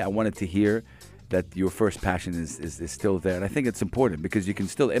personally, I wanted to hear that your first passion is still there, and I think it's important because you can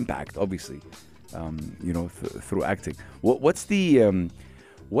still impact, obviously, through acting. What's the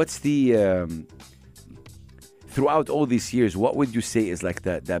throughout all these years, what would you say is like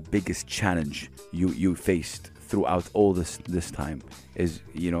that biggest challenge you faced throughout all this time? Is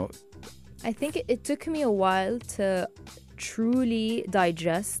I think it took me a while to truly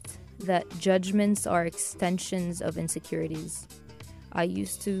digest that judgments are extensions of insecurities. I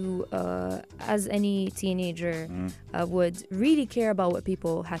used to, as any teenager, would really care about what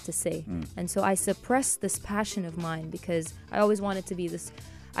people had to say. And so I suppressed this passion of mine because I always wanted to be this.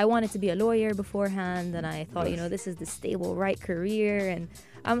 I wanted to be a lawyer beforehand, and I thought, this is the stable, right career. And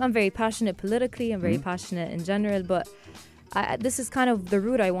I'm very passionate politically. I'm very passionate in general, but this is kind of the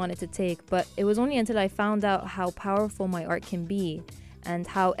route I wanted to take. But it was only until I found out how powerful my art can be and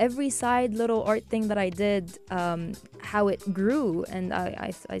how every side little art thing that I did, how it grew. And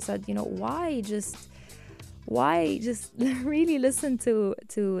I said, why just really listen to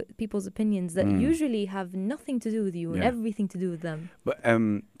people's opinions that usually have nothing to do with you and everything to do with them. But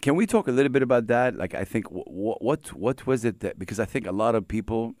can we talk a little bit about that? Like, I think what was it that, because I think a lot of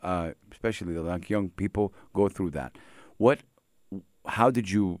people, especially the like young people, go through that. How did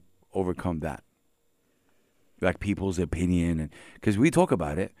you overcome that? Like people's opinion, and because we talk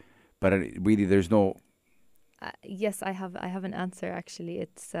about it, but really there's no. Yes, I have an answer actually.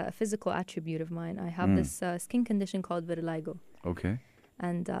 It's a physical attribute of mine. I have this skin condition called vitiligo. Okay.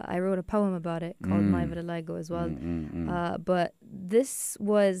 And I wrote a poem about it called My Vitiligo as well. But this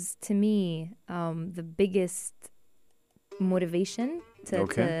was, to me, the biggest motivation to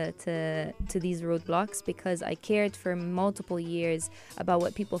these roadblocks, because I cared for multiple years about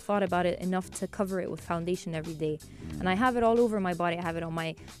what people thought about it enough to cover it with foundation every day. And I have it all over my body. I have it on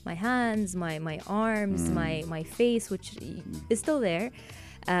my hands, my arms, my face, which is still there.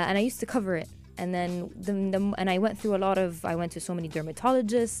 And I used to cover it. And then and I went through I went to so many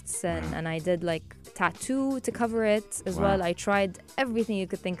dermatologists, and I did like tattoo to cover it as well. I tried everything you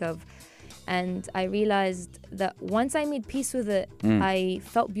could think of. And I realized that once I made peace with it, I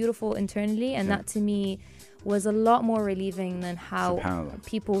felt beautiful internally. And that to me was a lot more relieving than how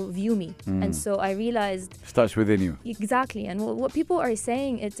people view me. And so I realized... Starts within you. Exactly. And what people are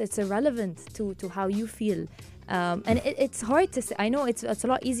saying, it's irrelevant to how you feel. And it's hard to say. I know it's a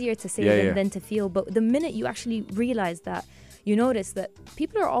lot easier to say than to feel. But the minute you actually realize that, you notice that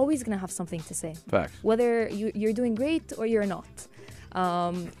people are always going to have something to say. Facts. Whether you're doing great or you're not.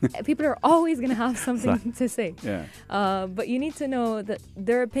 People are always going to have something to say. But you need to know that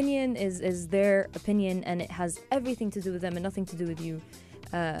their opinion is their opinion, and it has everything to do with them and nothing to do with you.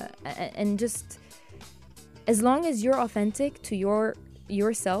 And just as long as you're authentic to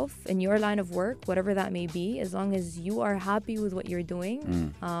yourself in your line of work, whatever that may be, as long as you are happy with what you're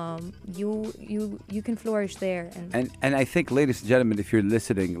doing, you can flourish there. And I think, ladies and gentlemen, if you're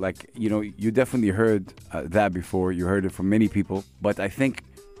listening, like, you know, you definitely heard that before. You heard it from many people, but I think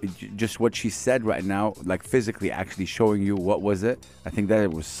just what she said right now, like physically actually showing you what was it, I think that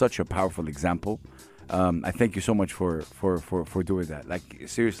it was such a powerful example. I thank you so much for doing that. Like,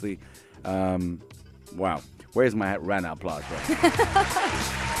 seriously, wow. Where's my round of applause, bro?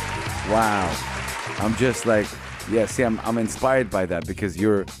 Wow. I'm just like, see, I'm inspired by that, because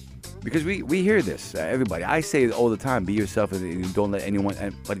we hear this, everybody. I say it all the time, be yourself and don't let anyone,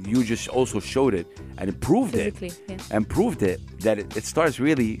 but you just also showed it and it proved and proved it that it starts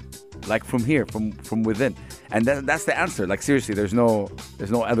really like from here, from within. And that's the answer. Like, seriously, there's no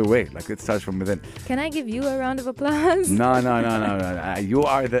other way. Like, it starts from within. Can I give you a round of applause? No. You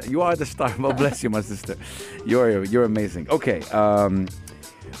are the star. Well, bless you, my sister. You're amazing. Okay.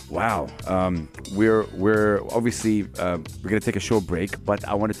 Wow. We're obviously we're gonna take a short break, but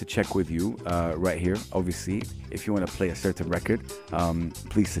I wanted to check with you right here. Obviously, if you want to play a certain record,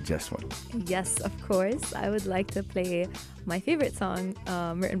 please suggest one. Yes, of course. I would like to play my favorite song,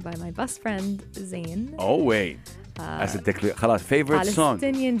 written by my best friend Zayn. Oh wait, that's a favorite song.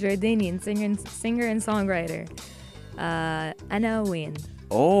 Palestinian Jordanian singer and songwriter. Ana Wayne.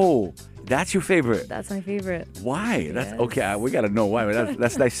 Oh. That's your favorite? That's my favorite. Why? Yes. That's okay. We got to know why.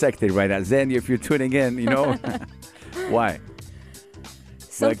 Let's dissect it right now. Zen, if you're tuning in, you know, why?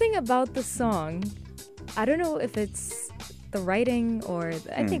 Something about the song, I don't know if it's the writing or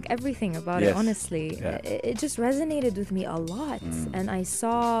I think everything about it, honestly. Yeah. It just resonated with me a lot. And I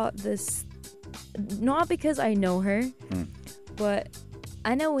saw this, not because I know her, but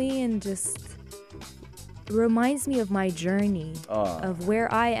Ana Wayne just reminds me of my journey of where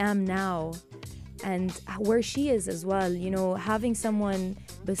I am now and where she is as well. You know, having someone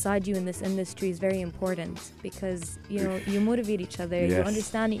beside you in this industry is very important, because you know, you motivate each other. You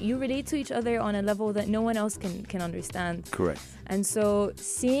understand, you relate to each other on a level that no one else can understand. Correct. And so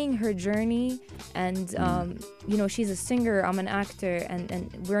seeing her journey, and you know, she's a singer, I'm an actor, and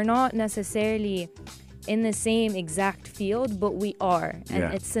we're not necessarily in the same exact field, but we are,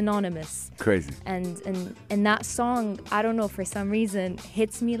 and it's synonymous. Crazy. And that song, I don't know, for some reason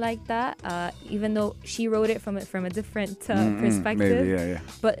hits me like that, even though she wrote it from a different perspective. Maybe,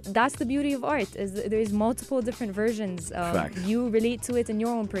 but that's the beauty of art, is there's multiple different versions. You relate to it in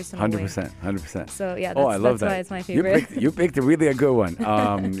your own personal 100%. So yeah, I love that's that. why it's my favorite. You picked a really good one.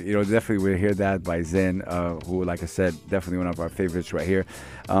 You know, definitely we'll hear that by Zen, who, like I said, definitely one of our favorites right here.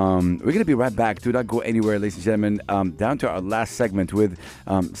 We're gonna be right back. Do not go anywhere, ladies and gentlemen. Down to our last segment with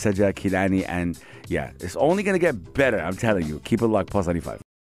Saja, Kilani, and it's only gonna get better. I'm telling you. Keep it locked. Pulse 95.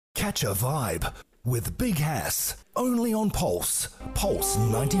 Catch a vibe with Big Hass, only on Pulse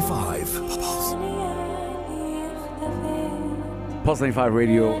 95. Pulse 95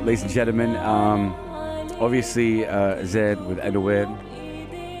 Radio, ladies and gentlemen. Obviously, Zed with Edouard.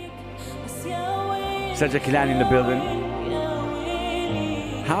 Saja, Kilani in the building.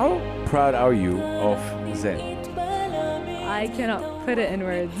 How proud are you of Zed? I cannot put it in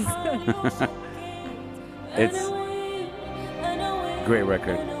words. It's great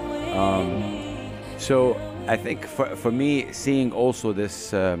record. So I think for me, seeing also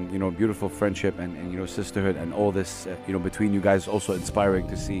this, beautiful friendship and sisterhood and all this, between you guys, also inspiring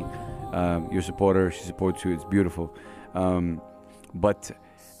to see your supporter. She supports you. It's beautiful. But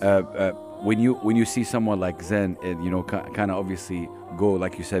when you see someone like Zen, and kind of obviously go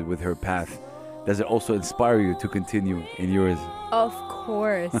like you said with her path, does it also inspire you to continue in yours? Of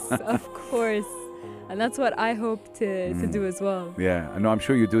course, of course, and that's what I hope to do as well. Yeah, I know. I'm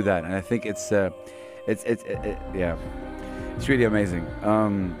sure you do that, and I think it's yeah. It's really amazing.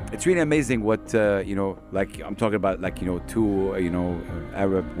 It's really amazing what like I'm talking about, like two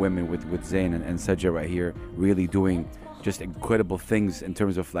Arab women with Zayn and Saja right here, really doing just incredible things in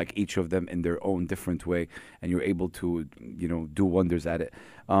terms of like each of them in their own different way, and you're able to do wonders at it.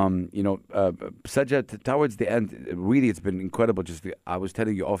 Saja, towards the end, really it's been incredible. I was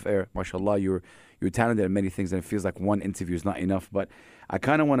telling you off air, mashallah, you're talented in many things, and it feels like one interview is not enough. But I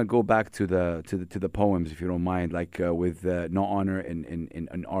kind of want to go back to the poems, if you don't mind, like with no honor in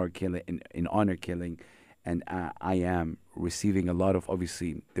honor killing, and I am receiving a lot of,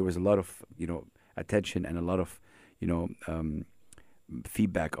 obviously there was a lot of attention and a lot of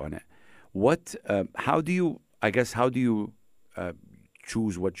feedback on it. How do you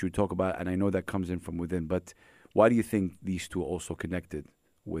choose what you talk about? And I know that comes in from within, but why do you think these two also connected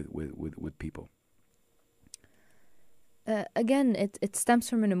with people? Again, it stems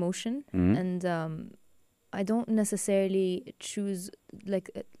from an emotion, and I don't necessarily choose like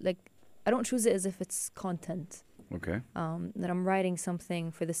I don't choose it as if it's content. Okay. That I'm writing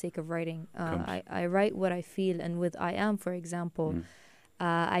something for the sake of writing. I write what I feel, and with I Am, for example,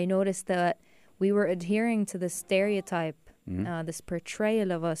 I noticed that we were adhering to this stereotype, this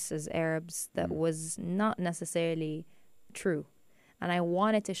portrayal of us as Arabs that was not necessarily true. And I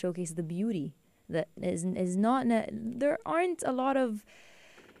wanted to showcase the beauty that is not, there aren't a lot of,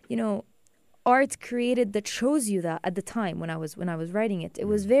 art created that shows you that at the time when I was writing it. It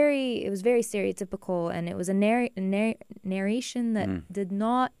was very stereotypical, and it was a narration that did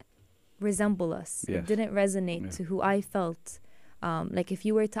not resemble us. Yes. It didn't resonate to who I felt. Like if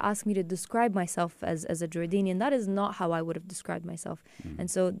you were to ask me to describe myself as a Jordanian, that is not how I would have described myself. And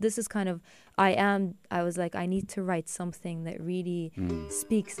so this is kind of, I was like, I need to write something that really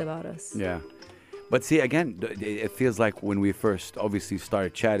speaks about us. Yeah. But see, again, it feels like when we first obviously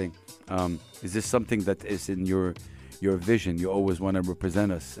started chatting, is this something that is in your vision? You always want to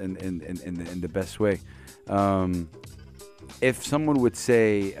represent us in the best way. If someone would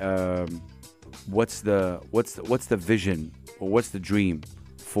say, what's the vision or what's the dream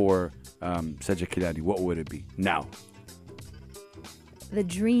for Saja Kilani, what would it be now? The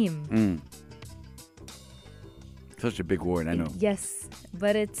dream. Such a big word, I know. Yes,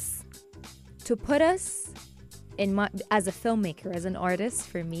 but it's to put us in as a filmmaker, as an artist,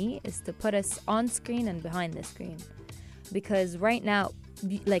 for me, is to put us on screen and behind the screen. Because right now,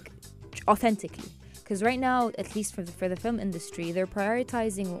 like authentically, because right now, at least for the film industry, they're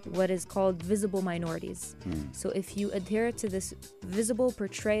prioritizing what is called visible minorities. So if you adhere to this visible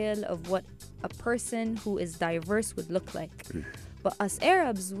portrayal of what a person who is diverse would look like. But us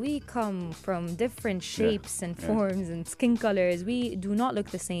Arabs, we come from different shapes and forms and skin colors. We do not look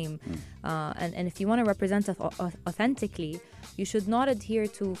the same. And if you want to represent us authentically, you should not adhere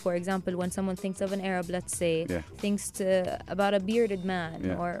to, for example, when someone thinks of an Arab, let's say, thinks about a bearded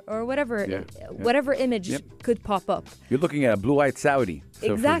man or whatever, whatever image could pop up. You're looking at a blue-eyed Saudi.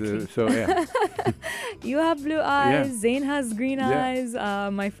 So exactly. You have blue eyes. Zayn has green eyes.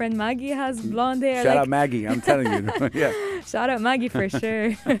 My friend Maggie has blonde hair. Shout out Maggie, I'm telling you. Shout out Maggie for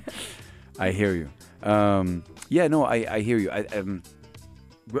sure. I hear you. I hear you.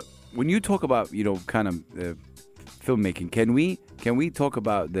 When you talk about kind of filmmaking, can we talk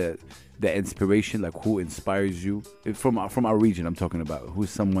about the inspiration, like who inspires you from our region? I'm talking about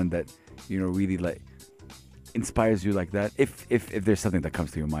who's someone that really like inspires you like that. If there's something that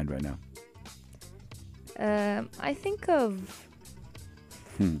comes to your mind right now. I think of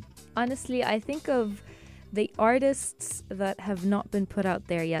honestly, I think of the artists that have not been put out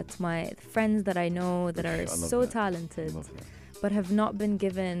there yet. My friends that I know that are so talented, but have not been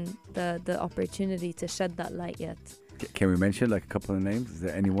given the opportunity to shed that light yet. Can we mention like a couple of names? Is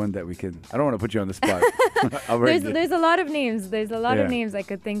there anyone that we can? I don't want to put you on the spot. There's a lot of names. There's a lot of names I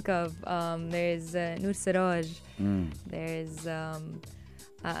could think of. There's Noor Siraj. There's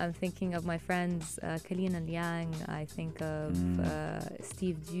I'm thinking of my friends Kilani and Yang. I think of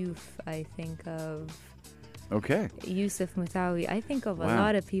Steve Diouf. I think of Yusuf Moutawi. I think of a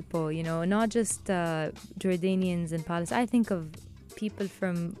lot of people, not just Jordanians in Palestine. I think of people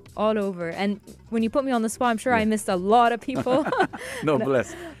from all over. And when you put me on the spot, I'm sure I missed a lot of people. No, bless.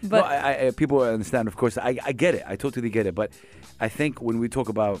 But no, people understand, of course. I get it. I totally get it. But I think when we talk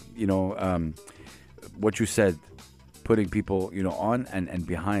about, what you said, putting people, on and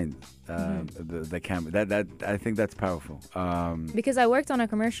behind the camera, that I think that's powerful. Because I worked on a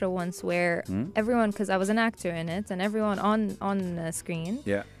commercial once where everyone, because I was an actor in it, and everyone on the screen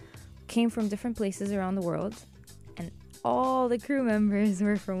came from different places around the world, and all the crew members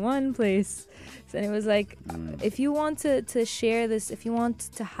were from one place. So, and it was like, if you want to share this, if you want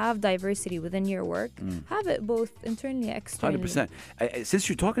to have diversity within your work, have it both internally and externally. 100%. Since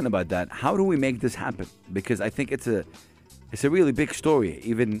you're talking about that, how do we make this happen? Because I think it's a really big story,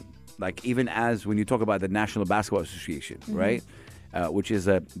 even as when you talk about the National Basketball Association, right? Which is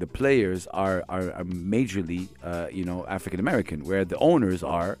the players are majorly, African American, where the owners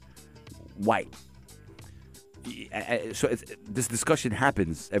are white. So this discussion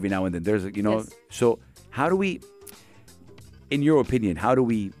happens every now and then. There's, Yes. So how do we, in your opinion, how do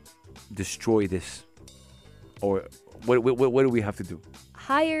we destroy this, or what do we have to do?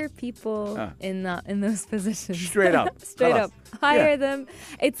 Hire people in those positions. Straight up. Straight Khalas. up. Hire Yeah. them.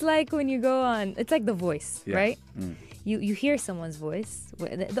 It's like when you go on, it's like The Voice, right? You hear someone's voice,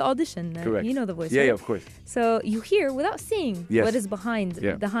 the audition. Correct. You know the voice, Yeah, right? yeah, of course. So you hear without seeing Yes. what is behind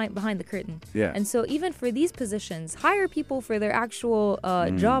the curtain. Yeah. And so even for these positions, hire people for their actual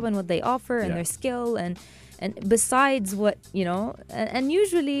job and what they offer and their skill and besides what, and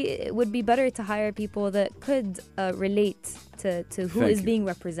usually it would be better to hire people that could relate to who Thank is you. being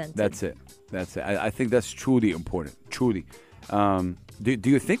represented. That's it. I think that's truly important. Truly. Do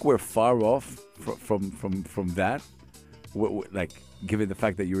you think we're far off from that? Like, given the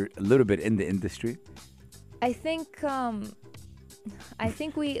fact that you're a little bit in the industry? I think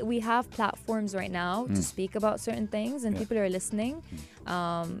we have platforms right now to speak about certain things, and people are listening.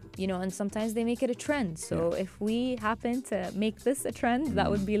 And sometimes they make it a trend. So if we happen to make this a trend,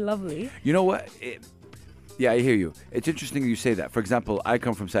 that would be lovely. You know what? Yeah, I hear you. It's interesting you say that. For example, I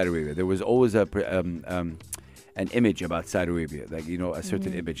come from Saudi Arabia. There was always an image about Saudi Arabia, like, a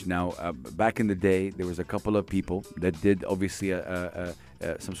certain image. Now, back in the day, there was a couple of people that did obviously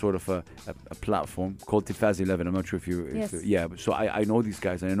some sort of a platform called Tilfaz 11. I'm not sure if you... Yes. Yeah, so I know these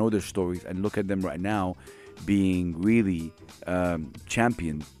guys and I know their stories, and look at them right now being really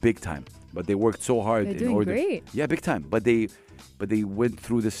championed big time. But they worked so hard They're in doing order... great. Yeah, big time. But they went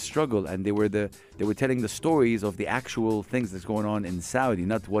through this struggle, and they were telling the stories of the actual things that's going on in Saudi,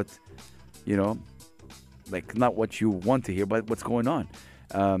 not what, like not what you want to hear, but what's going on.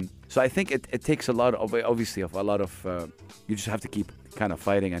 So I think it takes a lot of, obviously, you just have to keep kind of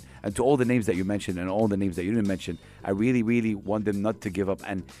fighting. And to all the names that you mentioned and all the names that you didn't mention, I really, really want them not to give up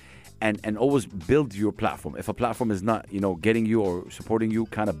and always build your platform. If a platform is not, getting you or supporting you,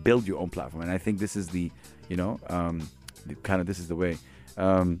 kind of build your own platform. And I think this is this is the way.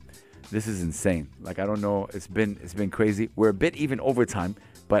 This is insane. Like, I don't know. It's been crazy. We're a bit even over time,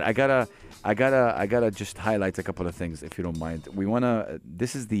 but I gotta just highlight a couple of things, if you don't mind. We wanna.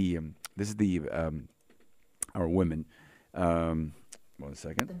 This is our women. 1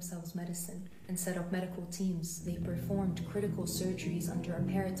 second. Themselves medicine and set up medical teams. They performed critical surgeries under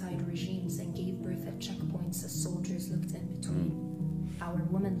apartheid regimes and gave birth at checkpoints as soldiers looked in between. Our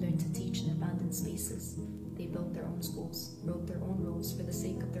women learned to teach in abandoned spaces. They built their own schools, wrote their own rules for the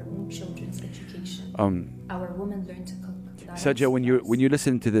sake of their own children's education. Our women learned to cook. Saja, when you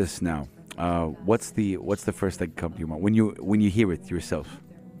listen to this now, what's the first thing come to your mind when you hear it yourself?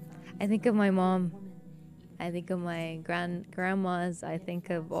 I think of my mom. I think of my grandmas. I think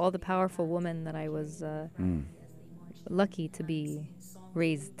of all the powerful women that I was lucky to be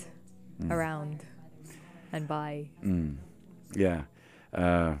raised around and by. Yeah.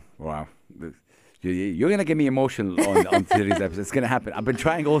 Wow. You're going to get me emotional on today's episode. It's going to happen. I've been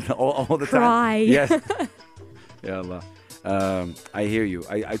trying all the time. Cry. Yes. Ya Allah. I hear you.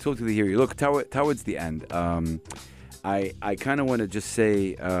 I totally hear you. Look, towards the end, I kind of want to just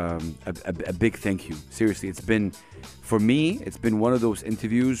say a big thank you. Seriously, for me, it's been one of those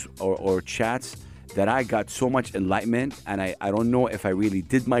interviews or chats that I got so much enlightenment, and I don't know if I really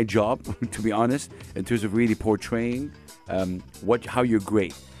did my job, to be honest, in terms of really portraying how you're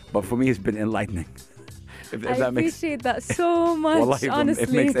great. But for me, it's been enlightening. If I that makes, appreciate that so much, Wallahi, honestly. if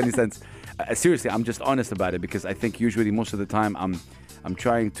it makes any sense. Seriously, I'm just honest about it, because I think usually most of the time I'm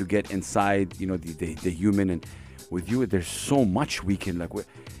trying to get inside, the human, and with you, there's so much we can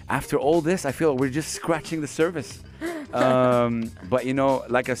after all this, I feel we're just scratching the surface. But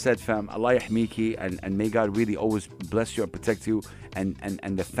like I said, fam, Allah yahmiki, and may God really always bless you and protect you,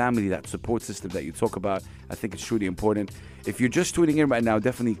 and the family, that support system that you talk about. I think it's truly important. If you're just tuning in right now,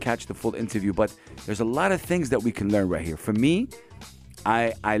 definitely catch the full interview. But there's a lot of things that we can learn right here. For me,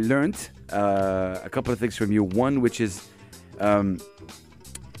 I learned a couple of things from you. One, which is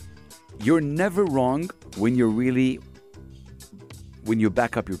you're never wrong when you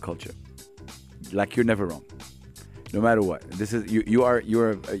back up your culture. Like, you're never wrong, no matter what. This is you're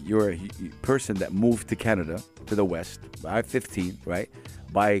a person that moved to Canada, to the West, by 15, right?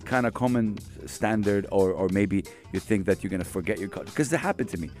 By kind of common standard, or maybe you think that you're gonna forget your culture, because that happened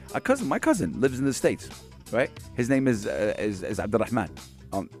to me. My cousin lives in the States, right? His name is Abdurrahman.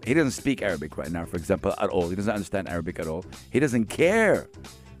 He doesn't speak Arabic right now, for example, at all. He doesn't understand Arabic at all. He doesn't care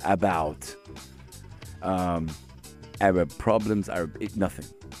about Arab problems, nothing.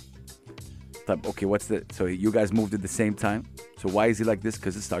 Okay, so you guys moved at the same time. So why is he like this?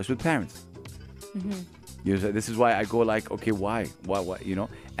 Because it starts with parents. Mm-hmm. This is why I go like, okay, why?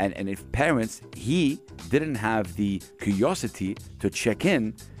 And if parents, he didn't have the curiosity to check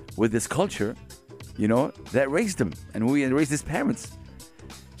in with this culture, that raised him, and we raised his parents.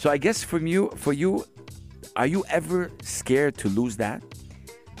 So I guess for you, are you ever scared to lose that?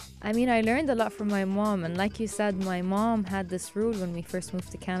 I mean, I learned a lot from my mom, and like you said, my mom had this rule when we first moved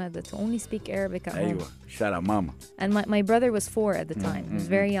to Canada to only speak Arabic at home. Shout out mama. And my brother was 4 at the time. He was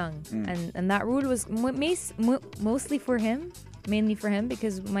very young. And that rule was mostly for him, mainly for him,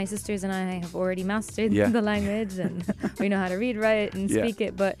 because my sisters and I have already mastered the language, and we know how to read, write, and speak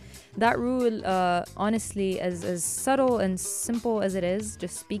it. But that rule, honestly, as subtle and simple as it is,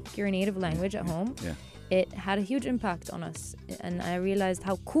 just speak your native language at home. Yeah. It had a huge impact on us, and I realized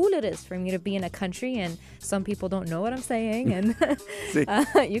how cool it is for me to be in a country, and some people don't know what I'm saying, and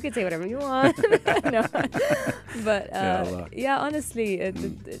you can say whatever you want. No. But honestly,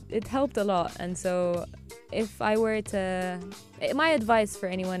 it helped a lot. And so if I were to, my advice for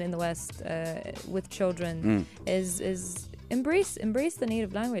anyone in the West with children is embrace the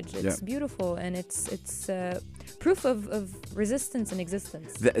native language. It's beautiful, and it's proof of resistance and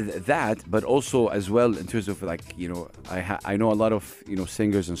existence. That, but also as well in terms of like, I know a lot of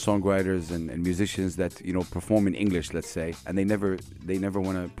singers and songwriters and musicians that perform in English, let's say, and they never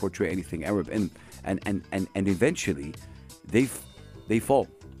want to portray anything Arab, and eventually they fall.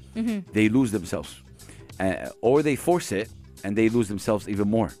 Mm-hmm. They lose themselves, or they force it and they lose themselves even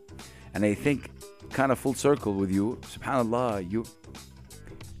more. And I think, kind of full circle with you, subhanallah,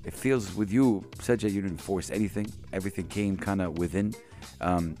 it feels with you, Saja, you didn't force anything. Everything came kind of within.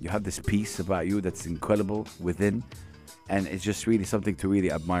 You have this peace about you that's incredible within, and it's just really something to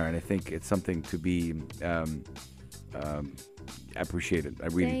really admire. And I think it's something to be appreciated. I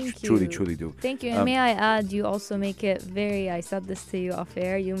really, truly do. Thank you. And may I add, you also make it I said this to you off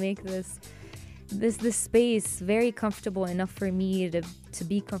air, you make this space very comfortable enough for me to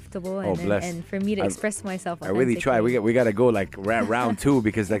be comfortable, and for me to express myself authentically. I really try. We got to go like round 2,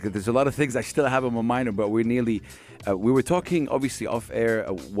 because like there's a lot of things I still have in my mind, but we're nearly we were talking obviously off air.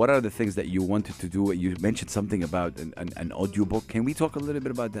 What are the things that you wanted to do? You mentioned something about an audiobook. Can we talk a little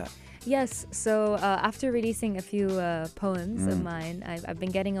bit about that? Yes. So after releasing a few poems of mine, I've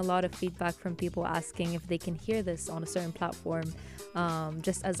been getting a lot of feedback from people asking if they can hear this on a certain platform,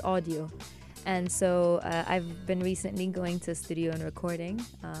 just as audio. And so I've been recently going to a studio and recording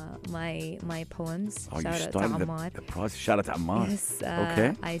my poems. Shout out to Ammar. Shout out to Ammar. Yes.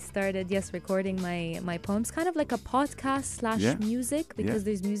 Okay. I started recording my poems, kind of like a podcast / music, because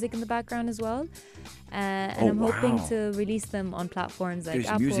there's music in the background as well. And I'm hoping to release them on platforms like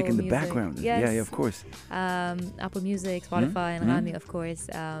Apple Music. There's music in the background. Yes. Yeah, of course. Apple Music, Spotify, and Rami, of course,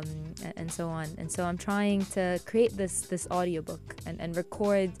 and so on. And so I'm trying to create this audiobook and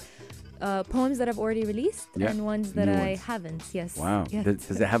record poems that I've already released and ones that I haven't. Yes. Wow. Yes.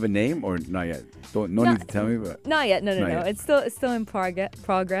 Does it have a name or not yet? Need to tell me. But not yet. No. Yet. It's still in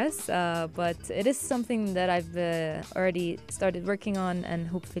progress. But it is something that I've already started working on, and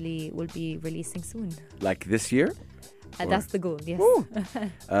hopefully will be releasing soon. Like this year? That's the goal. Yes.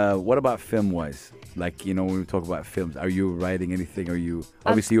 What about film-wise? Like, when we talk about films, are you writing anything? Are you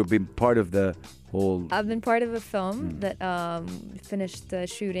obviously you've been part of the whole? I've been part of a film that finished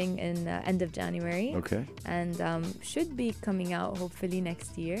shooting in end of January. Okay. And should be coming out hopefully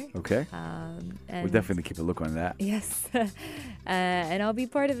next year. Okay. We'll definitely keep a look on that. Yes. And I'll be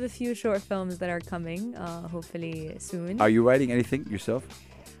part of a few short films that are coming hopefully soon. Are you writing anything yourself?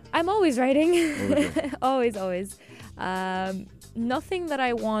 I'm always writing. Always. Nothing that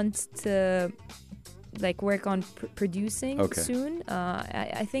I want to work on producing soon.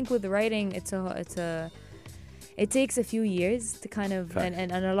 I think with writing, it's It takes a few years to kind of, Fact.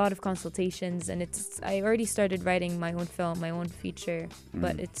 and a lot of consultations, and I already started writing my own film, my own feature,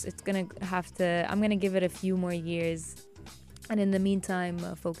 but it's gonna have to, I'm gonna give it a few more years, and in the meantime,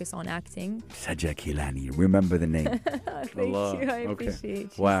 focus on acting. Saja Kilani, remember the name. Thank you, I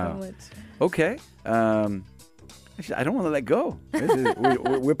appreciate you Wow. so much. Okay. Actually, I don't want to let go.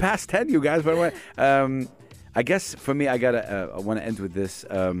 We're past 10, you guys. By the way, I guess for me, I want to end with this.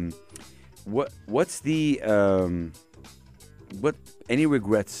 What's the any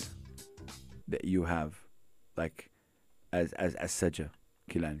regrets that you have, like as Saja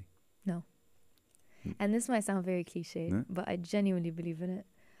Kilani? No. And this might sound very cliche, Yeah. but I genuinely believe in it.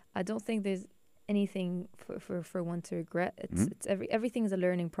 I don't think there's anything for one to regret. It's everything is a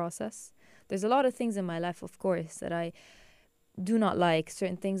learning process. There's a lot of things in my life, of course, that I do not like.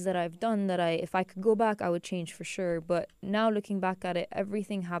 Certain things that I've done that if I could go back, I would change for sure. But now looking back at it,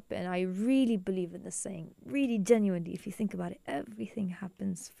 everything happened. I really believe in this saying, really genuinely, if you think about it, everything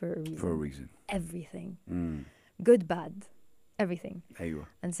happens for a reason. For a reason. Everything. Good, bad, everything. There you are.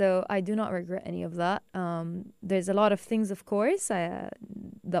 And so I do not regret any of that. There's a lot of things, of course,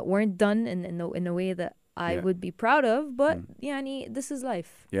 that weren't done in a way that I would be proud of. But this is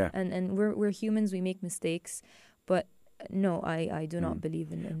life. Yeah. And we're humans. We make mistakes. But no, I do not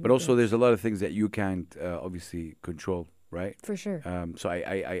believe in But also, there's a lot of things that you can't obviously control, right? For sure. So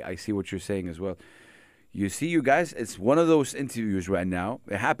I see what you're saying as well. You see, you guys, it's one of those interviews right now.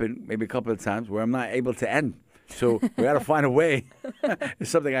 It happened maybe a couple of times where I'm not able to end. So we got to find a way. It's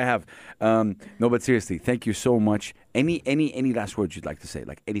something I have. No, but seriously, thank you so much. Any last words you'd like to say?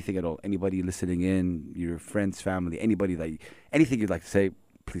 Like anything at all? Anybody listening in, your friends, family, anybody anything you'd like to say,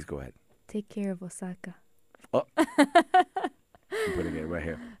 please go ahead. Take care of Osaka. Oh, I'm putting it right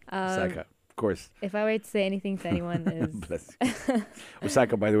here. Osaka, of course. If I were to say anything to anyone, is Bless you.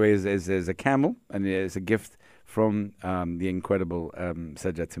 Osaka, by the way, is a camel, and it's a gift from the incredible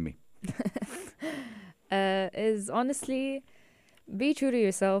Saja to me. is honestly, be true to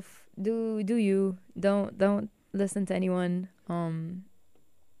yourself. Do you. Don't listen to anyone.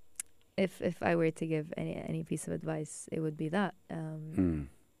 If I were to give any piece of advice, it would be that.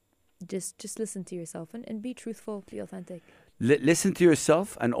 Just listen to yourself and be truthful, be authentic. Listen to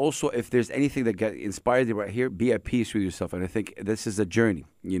yourself, and also if there's anything that inspired you right here, be at peace with yourself. And I think this is a journey,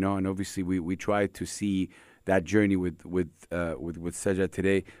 and obviously we try to see that journey with Saja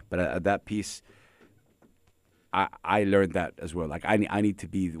today. But at that piece, I learned that as well. Like I need to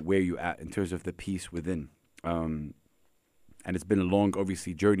be where you at in terms of the peace within. And it's been a long,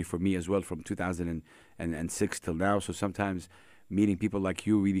 obviously, journey for me as well, from 2006 till now. So sometimes meeting people like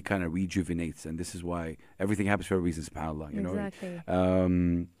you really kind of rejuvenates, and this is why everything happens for a reason, subhanAllah. Exactly.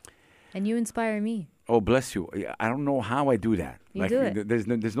 And you inspire me. Oh, bless you. I don't know how I do that. You do it.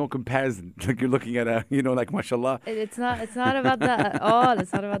 There's no comparison. Like you're looking at like mashallah. It's not about that at all.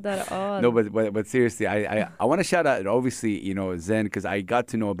 It's not about that at all. No, but seriously, I want to shout out, obviously, Zen, because I got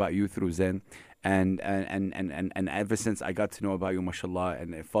to know about you through Zen. And ever since I got to know about you, mashallah,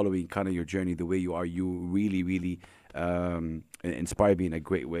 and following kind of your journey, the way you are, you really, really inspire me in a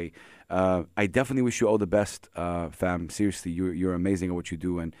great way. I definitely wish you all the best, fam. Seriously, you're amazing at what you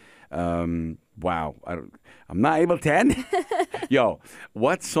do, and wow, I'm not able to end. Yo,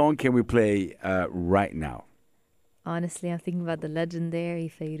 what song can we play right now? Honestly, I'm thinking about the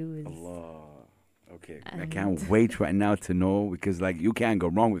legendary Fairuz. Allah. Okay, I can't wait right now to know, because like you can't go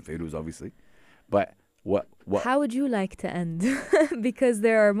wrong with Fairuz, obviously. But what? How would you like to end? Because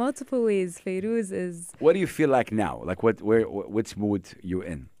there are multiple ways. Fairuz is. What do you feel like now? Like which mood you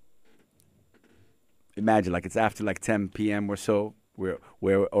in? Imagine like it's after like 10 p.m. or so.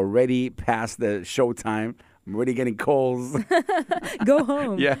 We're already past the show time. I'm already getting calls. Go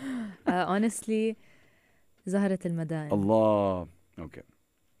home. Yeah. Honestly, Zahrat al-Madan. Allah. Okay.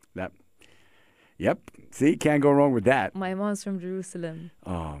 Yep. See, can't go wrong with that. My mom's from Jerusalem.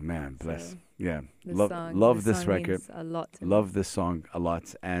 Oh man, bless. So yeah. Love this song record. means a lot to me. Love this song a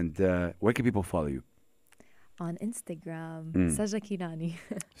lot. And where can people follow you? On Instagram, Saja Kilani.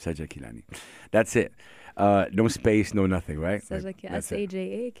 Saja Kilani. That's it. No space, no nothing, right? Saja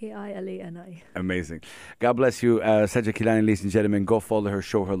Sajakilani. Amazing. God bless you, Saja Kilani, ladies and gentlemen. Go follow her,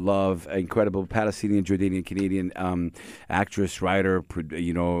 show her love. Incredible Palestinian, Jordanian, Canadian actress, writer, a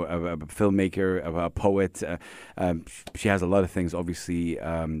filmmaker, a poet. She has a lot of things, obviously,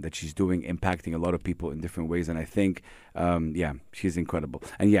 that she's doing, impacting a lot of people in different ways. And I think, she's incredible.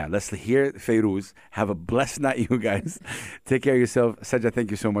 And let's hear Fairuz. Have a blessed night, you guys. Take care of yourself. Saja,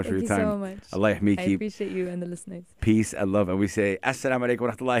 thank you so much for your time. Thank you so much. Allah yahmiki. I appreciate you and the listeners. Peace and love. And we say, Assalamu alaikum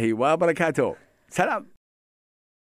wa rahmatullahi wa barakatuh. Salam.